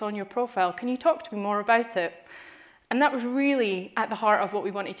study that's on your profile. Can you talk to me more about it? And that was really at the heart of what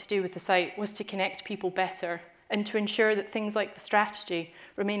we wanted to do with the site, was to connect people better and to ensure that things like the strategy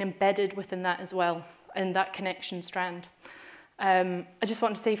remain embedded within that as well, in that connection strand. I just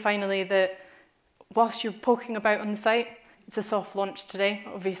want to say finally that whilst you're poking about on the site, it's a soft launch today,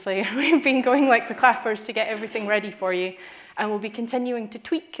 obviously. We've been going like the clappers to get everything ready for you. And we'll be continuing to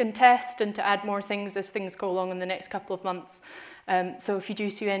tweak and test and to add more things as things go along in the next couple of months. So if you do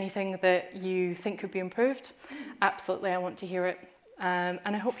see anything that you think could be improved, absolutely, I want to hear it. And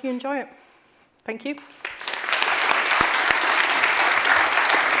I hope you enjoy it. Thank you.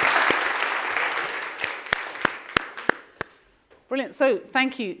 Brilliant. So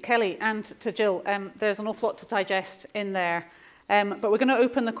thank you, Kelly, and to Jill. There's an awful lot to digest in there. But we're going to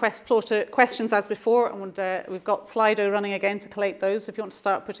open the floor to questions as before. And we've got Slido running again to collate those. If you want to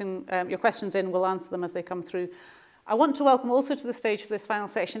start putting your questions in, we'll answer them as they come through. I want to welcome also to the stage for this final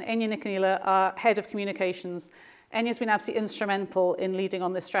section, Enya Nikonila, our Head of Communications. Enya's been absolutely instrumental in leading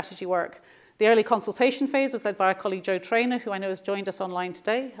on this strategy work. The early consultation phase was led by our colleague Jo Traynor, who I know has joined us online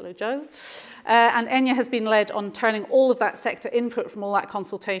today. Hello, Jo. And Enya has been led on turning all of that sector input from all that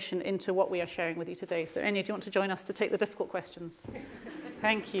consultation into what we are sharing with you today. So Enya, do you want to join us to take the difficult questions?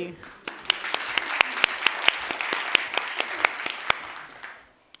 Thank you.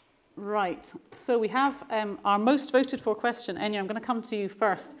 Right, so we have our most voted for question. Enya, I'm going to come to you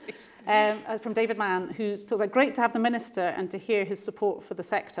first. From David Mann, who sort of great to have the Minister and to hear his support for the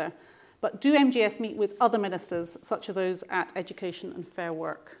sector. But do MGS meet with other ministers, such as those at Education and Fair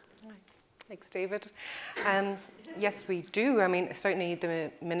Work? Thanks, David. Yes, we do. I mean, certainly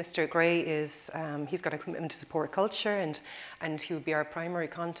the Minister Gray is, he's got a commitment to support culture and he would be our primary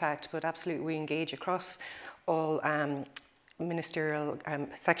contact, but absolutely we engage across all ministerial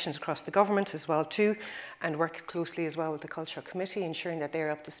sections across the government as well too, and work closely as well with the Cultural Committee, ensuring that they're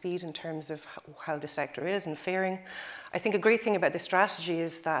up to speed in terms of how the sector is and faring. I think a great thing about this strategy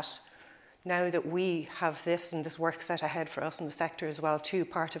is that now that we have this and this work set ahead for us in the sector as well too,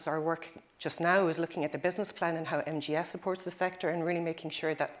 part of our work just now is looking at the business plan and how MGS supports the sector and really making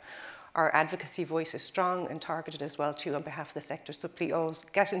sure that our advocacy voice is strong and targeted as well too on behalf of the sector. So please always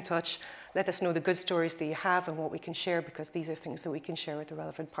get in touch, let us know the good stories that you have and what we can share, because these are things that we can share with the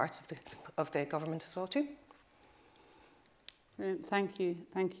relevant parts of the government as well too. Brilliant. Thank you,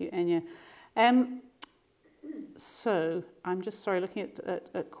 Enya. So I'm just looking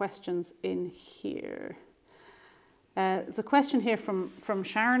at questions in here. There's a question here from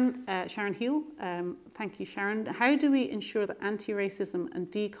Sharon, Sharon Heal. Thank you, Sharon. How do we ensure that anti-racism and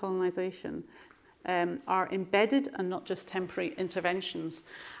decolonisation are embedded and not just temporary interventions?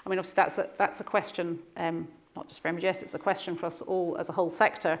 I mean, obviously that's a question, not just for MGS, it's a question for us all as a whole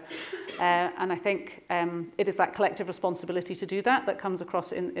sector. And I think it is that collective responsibility to do that comes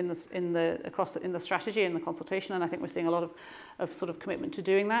across in the strategy and the consultation, and I think we're seeing a lot of sort of commitment to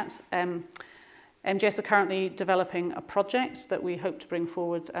doing that. MGS are currently developing a project that we hope to bring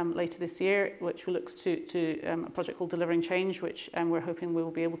forward later this year, which looks to a project called Delivering Change, which we're hoping we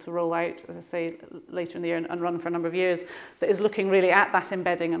will be able to roll out, as I say, later in the year and run for a number of years, that is looking really at that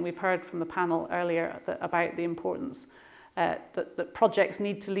embedding. And we've heard from the panel earlier about the importance that projects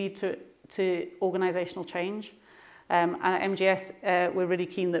need to lead to organisational change. And at MGS, we're really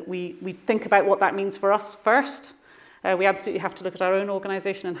keen that we think about what that means for us first. We absolutely have to look at our own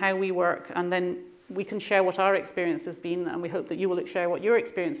organisation and how we work, and then we can share what our experience has been, and we hope that you will share what your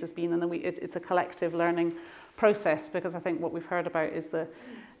experience has been, and then it's a collective learning process, because I think what we've heard about is that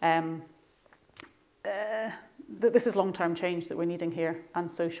this is long-term change that we're needing here,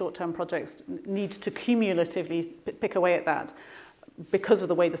 and so short-term projects need to cumulatively pick away at that. Because of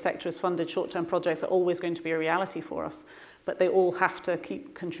the way the sector is funded, short-term projects are always going to be a reality for us, but they all have to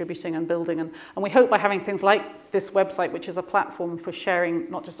keep contributing and building. And we hope by having things like this website, which is a platform for sharing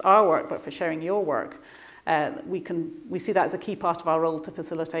not just our work, but for sharing your work, we see that as a key part of our role to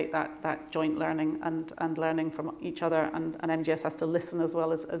facilitate that joint learning and learning from each other, and MGS has to listen as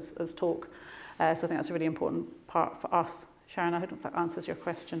well as talk. So I think that's a really important part for us. Sharon, I don't know if that answers your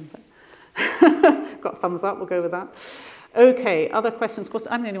question, but got a thumbs up, we'll go with that. Okay, other questions? Of course,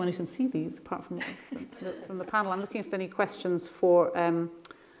 I'm the only one who can see these, apart from the panel. I'm looking if there's any questions for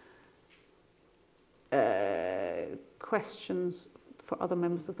other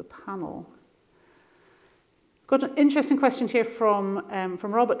members of the panel. Got an interesting question here from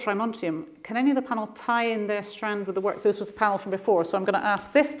Robert Trimontium. Can any of the panel tie in their strand with the work? So this was the panel from before, so I'm going to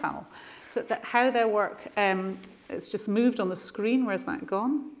ask this panel how their work, it's just moved on the screen. Where's that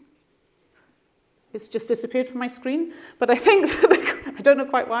gone? It's just disappeared from my screen, but I think, I don't know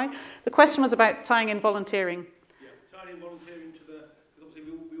quite why. The question was about tying in volunteering. Yeah, tying in volunteering to because obviously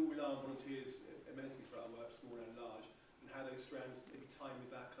we all rely on volunteers immensely for our work, small and large, and how those strands maybe tie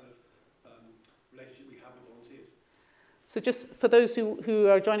with that kind of relationship we have with volunteers. So just for those who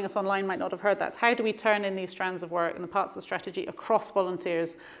are joining us online might not have heard that, how do we turn in these strands of work and the parts of the strategy across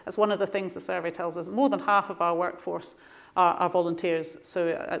volunteers? That's one of the things the survey tells us. More than half of our workforce are volunteers, so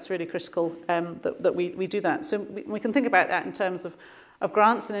it's really critical that we do that. So we can think about that in terms of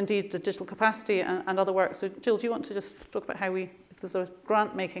grants and indeed the digital capacity and other work. So Jill, do you want to just talk about how if there's a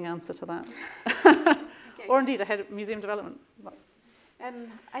grant-making answer to that? Okay. Or indeed a head of museum development?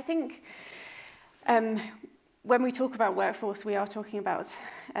 I think when we talk about workforce, we are talking about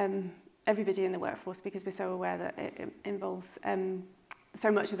everybody in the workforce, because we're so aware that it involves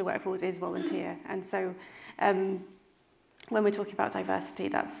so much of the workforce is volunteer, and so when we're talking about diversity,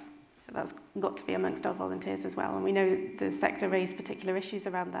 that's got to be amongst our volunteers as well. And we know the sector raised particular issues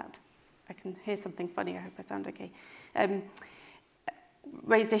around that. I can hear something funny, I hope I sound okay.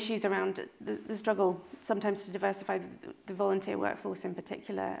 raised issues around the struggle sometimes to diversify the volunteer workforce in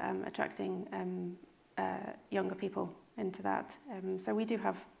particular, attracting younger people into that. So we do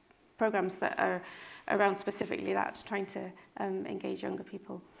have programs that are around specifically that, trying to engage younger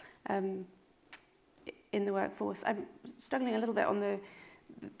people in the workforce. I'm struggling a little bit on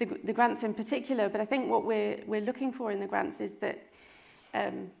the grants in particular, but I think what we're looking for in the grants is that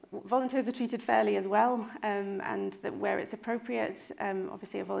volunteers are treated fairly as well, and that where it's appropriate,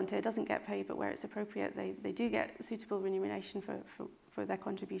 obviously a volunteer doesn't get paid, but where it's appropriate, they do get suitable remuneration for their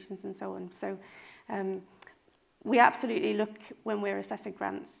contributions and so on. So we absolutely look, when we're assessing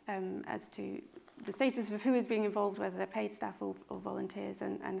grants, as to the status of who is being involved, whether they're paid staff or volunteers,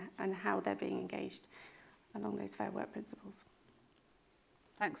 and how they're being engaged along those fair work principles.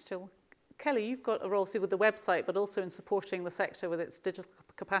 Thanks, Jill. Kelly, you've got a role with the website, but also in supporting the sector with its digital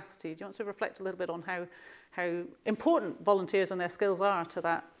capacity. Do you want to reflect a little bit on how important volunteers and their skills are to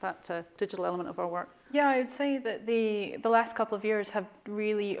that digital element of our work? Yeah, I would say that the last couple of years have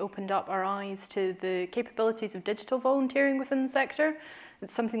really opened up our eyes to the capabilities of digital volunteering within the sector.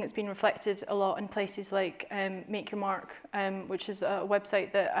 It's something that's been reflected a lot in places like Make Your Mark, which is a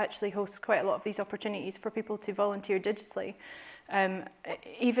website that actually hosts quite a lot of these opportunities for people to volunteer digitally.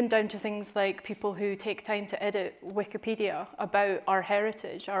 Even down to things like people who take time to edit Wikipedia about our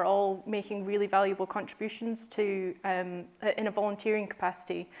heritage are all making really valuable contributions to, in a volunteering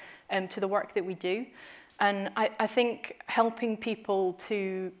capacity, to the work that we do. And I think helping people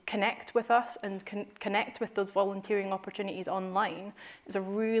to connect with us and connect with those volunteering opportunities online is a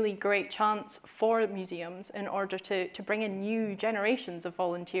really great chance for museums in order to bring in new generations of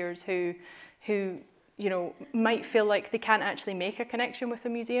volunteers who you know, might feel like they can't actually make a connection with a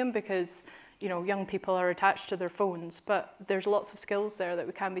museum because, you know, young people are attached to their phones, but there's lots of skills there that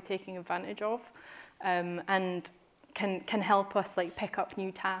we can be taking advantage of, and can help us like pick up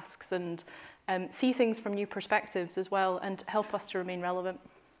new tasks and see things from new perspectives as well, and help us to remain relevant.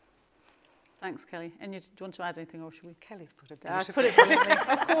 Thanks, Kelly. And do you want to add anything, or should we? Kelly's put it Put it brilliantly.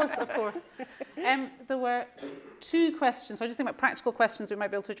 Of course. There were two questions. So I just think about practical questions we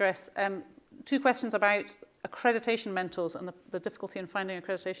might be able to address. Two questions about accreditation mentors and the difficulty in finding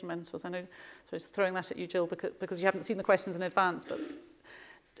accreditation mentors. I know, so I was throwing that at you, Jill, because you haven't seen the questions in advance, but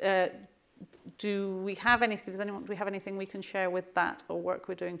do we have anything we can share with that, or work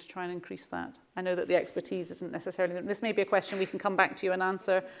we're doing to try and increase that? I know that the expertise isn't necessarily, this may be a question we can come back to you and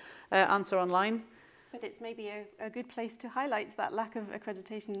answer online. But it's maybe a good place to highlight that lack of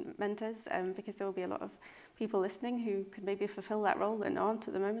accreditation mentors, because there will be a lot of people listening who could maybe fulfill that role and aren't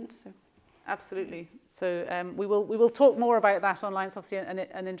at the moment. So. Absolutely. So we will talk more about that online. It's obviously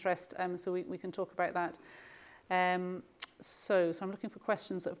an interest, so we can talk about that. So I'm looking for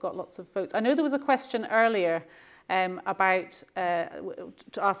questions that have got lots of votes. I know there was a question earlier about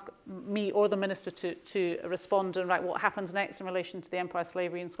to ask me or the Minister to respond and write what happens next in relation to the Empire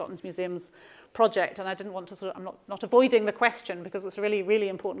Slavery in Scotland's Museums project. And I didn't want to I'm not avoiding the question, because it's a really, really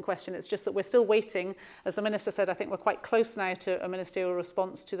important question. It's just that we're still waiting. As the Minister said, I think we're quite close now to a ministerial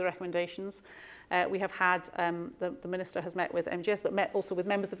response to the recommendations. We have had, the Minister has met with MGS, but met also with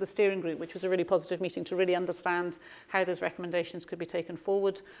members of the steering group, which was a really positive meeting to really understand how those recommendations could be taken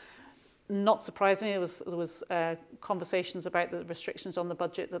forward. Not surprisingly, there was conversations about the restrictions on the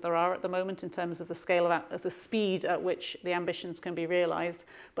budget that there are at the moment in terms of the scale of the speed at which the ambitions can be realised.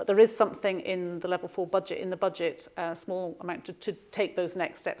 But there is something in the level 4 budget, a small amount to take those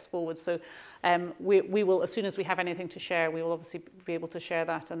next steps forward. So we will, as soon as we have anything to share, we will obviously be able to share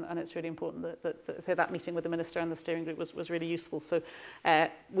that. And it's really important that meeting with the Minister and the steering group was really useful. So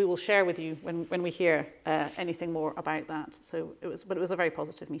we will share with you when we hear anything more about that. So it was a very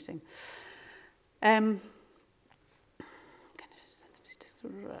positive meeting.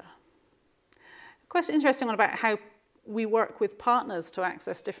 Question interesting one about how we work with partners to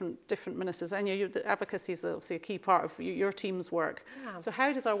access different ministers. And the advocacy is obviously a key part of your team's work. Yeah. So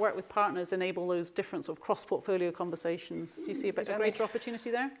how does our work with partners enable those different sort of cross-portfolio conversations? Do you see a greater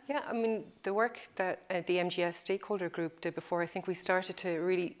opportunity there? Yeah, I mean, the work that the MGS stakeholder group did before, I think we started to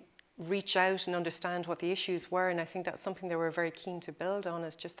really reach out and understand what the issues were, and I think that's something that we're very keen to build on,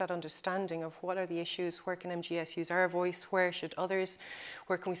 is just that understanding of what are the issues, where can MGS use our voice, where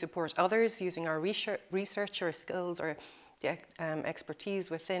can we support others using our research or skills or the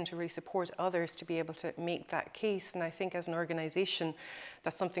expertise within to really support others to be able to make that case. And I think as an organisation,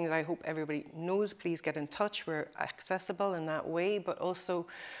 that's something that I hope everybody knows. Please get in touch. We're accessible in that way, but also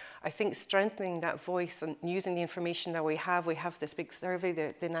I think strengthening that voice and using the information that we have this big survey,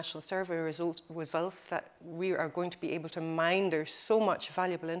 the national survey results that we are going to be able to mine. There's so much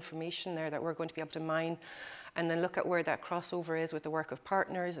valuable information there that we're going to be able to mine and then look at where that crossover is with the work of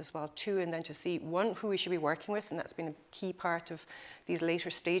partners as well too, and then to see, one, who we should be working with, and that's been a key part of these later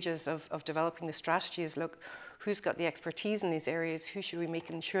stages of developing the strategy, is look, who's got the expertise in these areas, who should we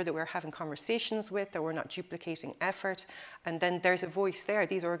make sure that we're having conversations with, that we're not duplicating effort, and then there's a voice there.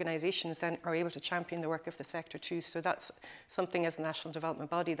 These organisations then are able to champion the work of the sector too, so that's something as the national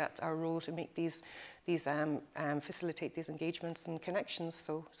development body, that's our role, to make facilitate these engagements and connections,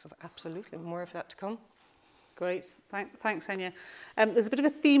 so absolutely, more of that to come. Great, thanks Enya. There's a bit of a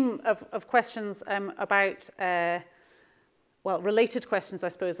theme of questions about well, related questions, I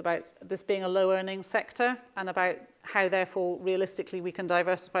suppose, about this being a low-earning sector and about how, therefore, realistically we can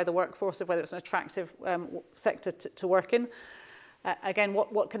diversify the workforce of whether it's an attractive sector to work in. Again,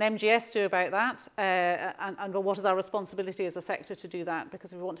 what can MGS do about that? And what is our responsibility as a sector to do that?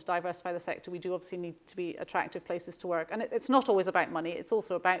 Because if we want to diversify the sector, we do obviously need to be attractive places to work. And it's not always about money. It's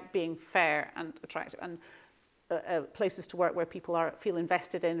also about being fair and attractive and places to work where people feel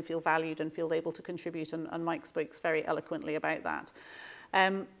invested in, feel valued and feel able to contribute, and Mike speaks very eloquently about that.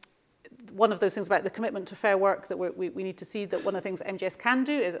 One of those things about the commitment to fair work that we need to see, that one of the things MGS can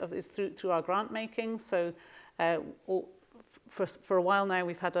do is through our grant making. So for a while now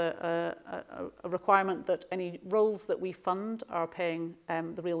we've had a requirement that any roles that we fund are paying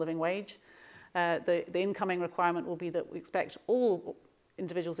the real living wage. The incoming requirement will be that we expect all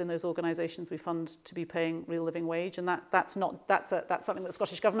individuals in those organisations we fund to be paying real living wage, and that's something that the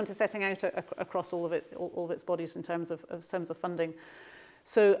Scottish Government is setting out across all of its bodies in terms of funding.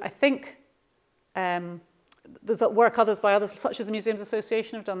 So I think there's work by others, such as the Museums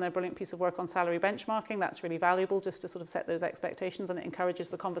Association, have done their brilliant piece of work on salary benchmarking. That's really valuable just to sort of set those expectations, and it encourages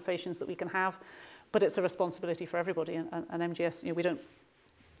the conversations that we can have. But it's a responsibility for everybody, and MGS, we don't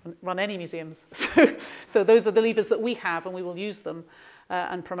run any museums, so those are the levers that we have, and we will use them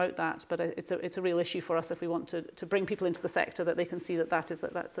and promote that. But it's a real issue for us if we want to bring people into the sector, that they can see that's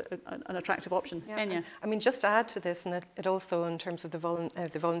an attractive option. Yeah, Enya. I mean, just to add to this, and it also, in terms of the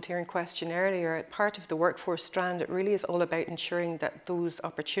volunteering question earlier, part of the workforce strand, it really is all about ensuring that those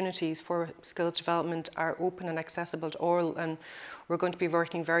opportunities for skills development are open and accessible to all, and we're going to be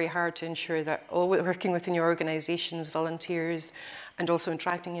working very hard to ensure that all working within your organisations, volunteers, and also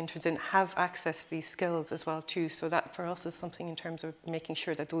attracting interns in, have access to these skills as well too. So that for us is something in terms of making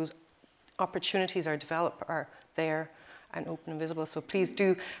sure that those opportunities are developed, are there and open and visible. So please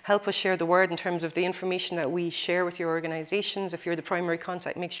do help us share the word in terms of the information that we share with your organisations. If you're the primary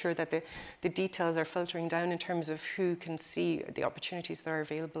contact, make sure that the details are filtering down in terms of who can see the opportunities that are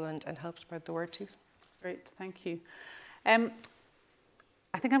available, and help spread the word too. Great, thank you.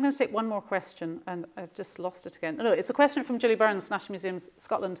 I think I'm going to take one more question, and I've just lost it again. No, it's a question from Julie Burns, National Museums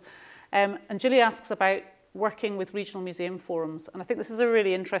Scotland. And Julie asks about working with regional museum forums. And I think this is a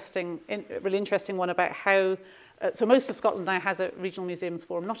really interesting one about how, so most of Scotland now has a regional museums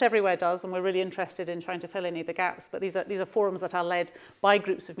forum. Not everywhere does, and we're really interested in trying to fill any of the gaps. But these are forums that are led by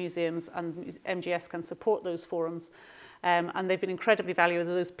groups of museums, and MGS can support those forums. And they've been incredibly valuable,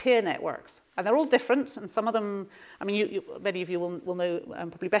 those peer networks. And they're all different, and some of them, I mean, many of you will know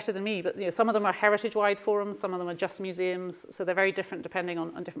probably better than me, but some of them are heritage-wide forums, some of them are just museums, so they're very different depending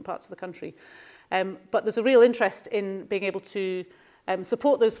on different parts of the country. But there's a real interest in being able to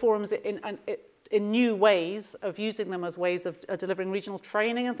support those forums in new ways of using them as ways of delivering regional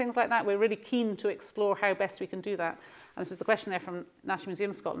training and things like that. We're really keen to explore how best we can do that. And this is the question there from National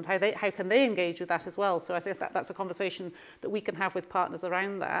Museums Scotland, how can they engage with that as well? So I think that's a conversation that we can have with partners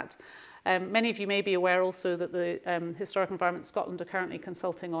around that. Many of you may be aware also that the Historic Environment Scotland are currently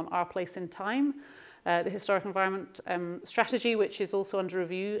consulting on Our Place in Time, the Historic Environment Strategy, which is also under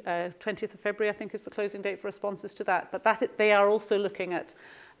review. 20th of February, I think, is the closing date for responses to that. But they are also looking at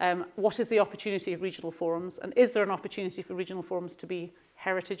what is the opportunity of regional forums, and is there an opportunity for regional forums to be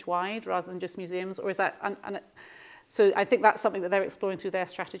heritage-wide rather than just museums, or is that... So I think that's something that they're exploring through their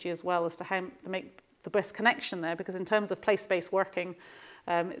strategy as well, as to how to make the best connection there, because in terms of place-based working,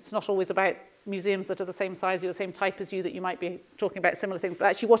 it's not always about museums that are the same size, or the same type as you, that you might be talking about similar things, but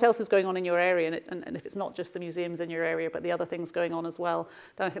actually what else is going on in your area, and if it's not just the museums in your area, but the other things going on as well,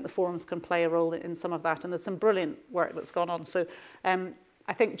 then I think the forums can play a role in some of that, and there's some brilliant work that's gone on. So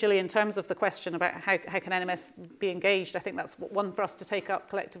I think, Gilly, in terms of the question about how can NMS be engaged, I think that's one for us to take up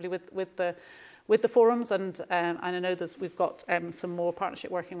collectively with the forums, and I know we've got some more partnership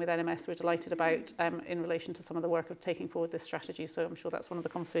working with NMS we're delighted about in relation to some of the work of taking forward this strategy, so I'm sure that's one of the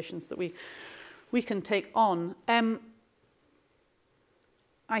conversations that we can take on.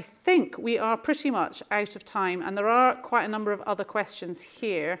 I think we are pretty much out of time, and there are quite a number of other questions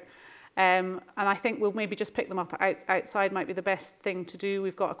here, and I think we'll maybe just pick them up outside might be the best thing to do.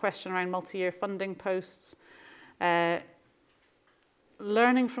 We've got a question around multi-year funding posts.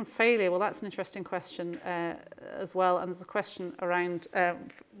 Learning from failure, well, that's an interesting question as well. And there's a question around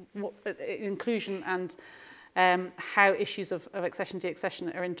inclusion and how issues of accession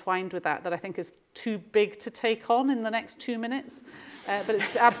deaccession are entwined with that I think is too big to take on in the next 2 minutes. But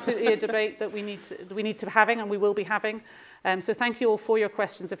it's absolutely a debate that we need to be having, and we will be having. So thank you all for your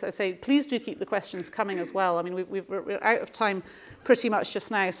questions. If I say, please do keep the questions coming as well. I mean, we're out of time pretty much just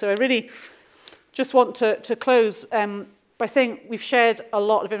now. So I really just want to close by saying we've shared a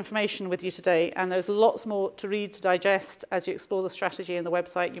lot of information with you today, and there's lots more to read, to digest as you explore the strategy and the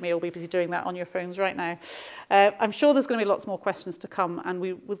website. You may all be busy doing that on your phones right now. I'm sure there's going to be lots more questions to come, and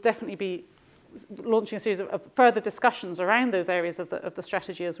we will definitely be launching a series of further discussions around those areas of the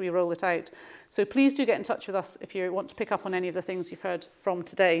strategy as we roll it out. So please do get in touch with us if you want to pick up on any of the things you've heard from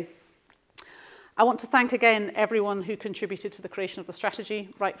today. I want to thank again everyone who contributed to the creation of the strategy,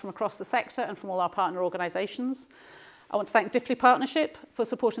 right from across the sector and from all our partner organisations. I want to thank DFLI Partnership for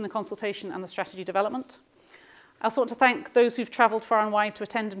supporting the consultation and the strategy development. I also want to thank those who've travelled far and wide to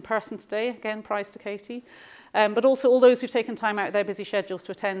attend in person today. Again, prize to Katie. But also all those who've taken time out of their busy schedules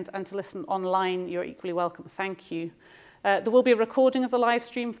to attend and to listen online. You're equally welcome. Thank you. There will be a recording of the live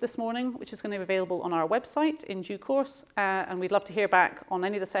stream for this morning, which is going to be available on our website in due course. And we'd love to hear back on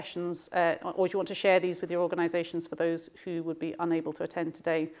any of the sessions, or if you want to share these with your organisations for those who would be unable to attend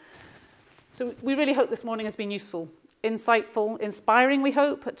today. So we really hope this morning has been useful, insightful, inspiring, we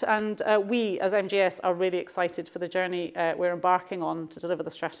hope, and we as MGS are really excited for the journey we're embarking on to deliver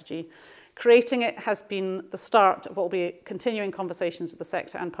the strategy. Creating it has been the start of what will be continuing conversations with the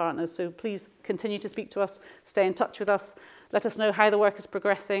sector and partners, so please continue to speak to us, stay in touch with us, let us know how the work is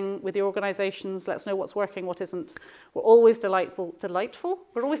progressing with the organisations, let us know what's working, what isn't. We're always delightful?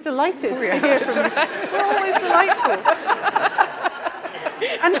 We're always delighted to hear from you. We're always delightful.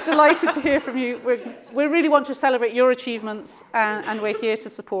 And delighted to hear from you. We really want to celebrate your achievements, and we're here to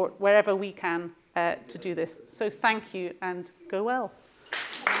support wherever we can to do this. So thank you and go well.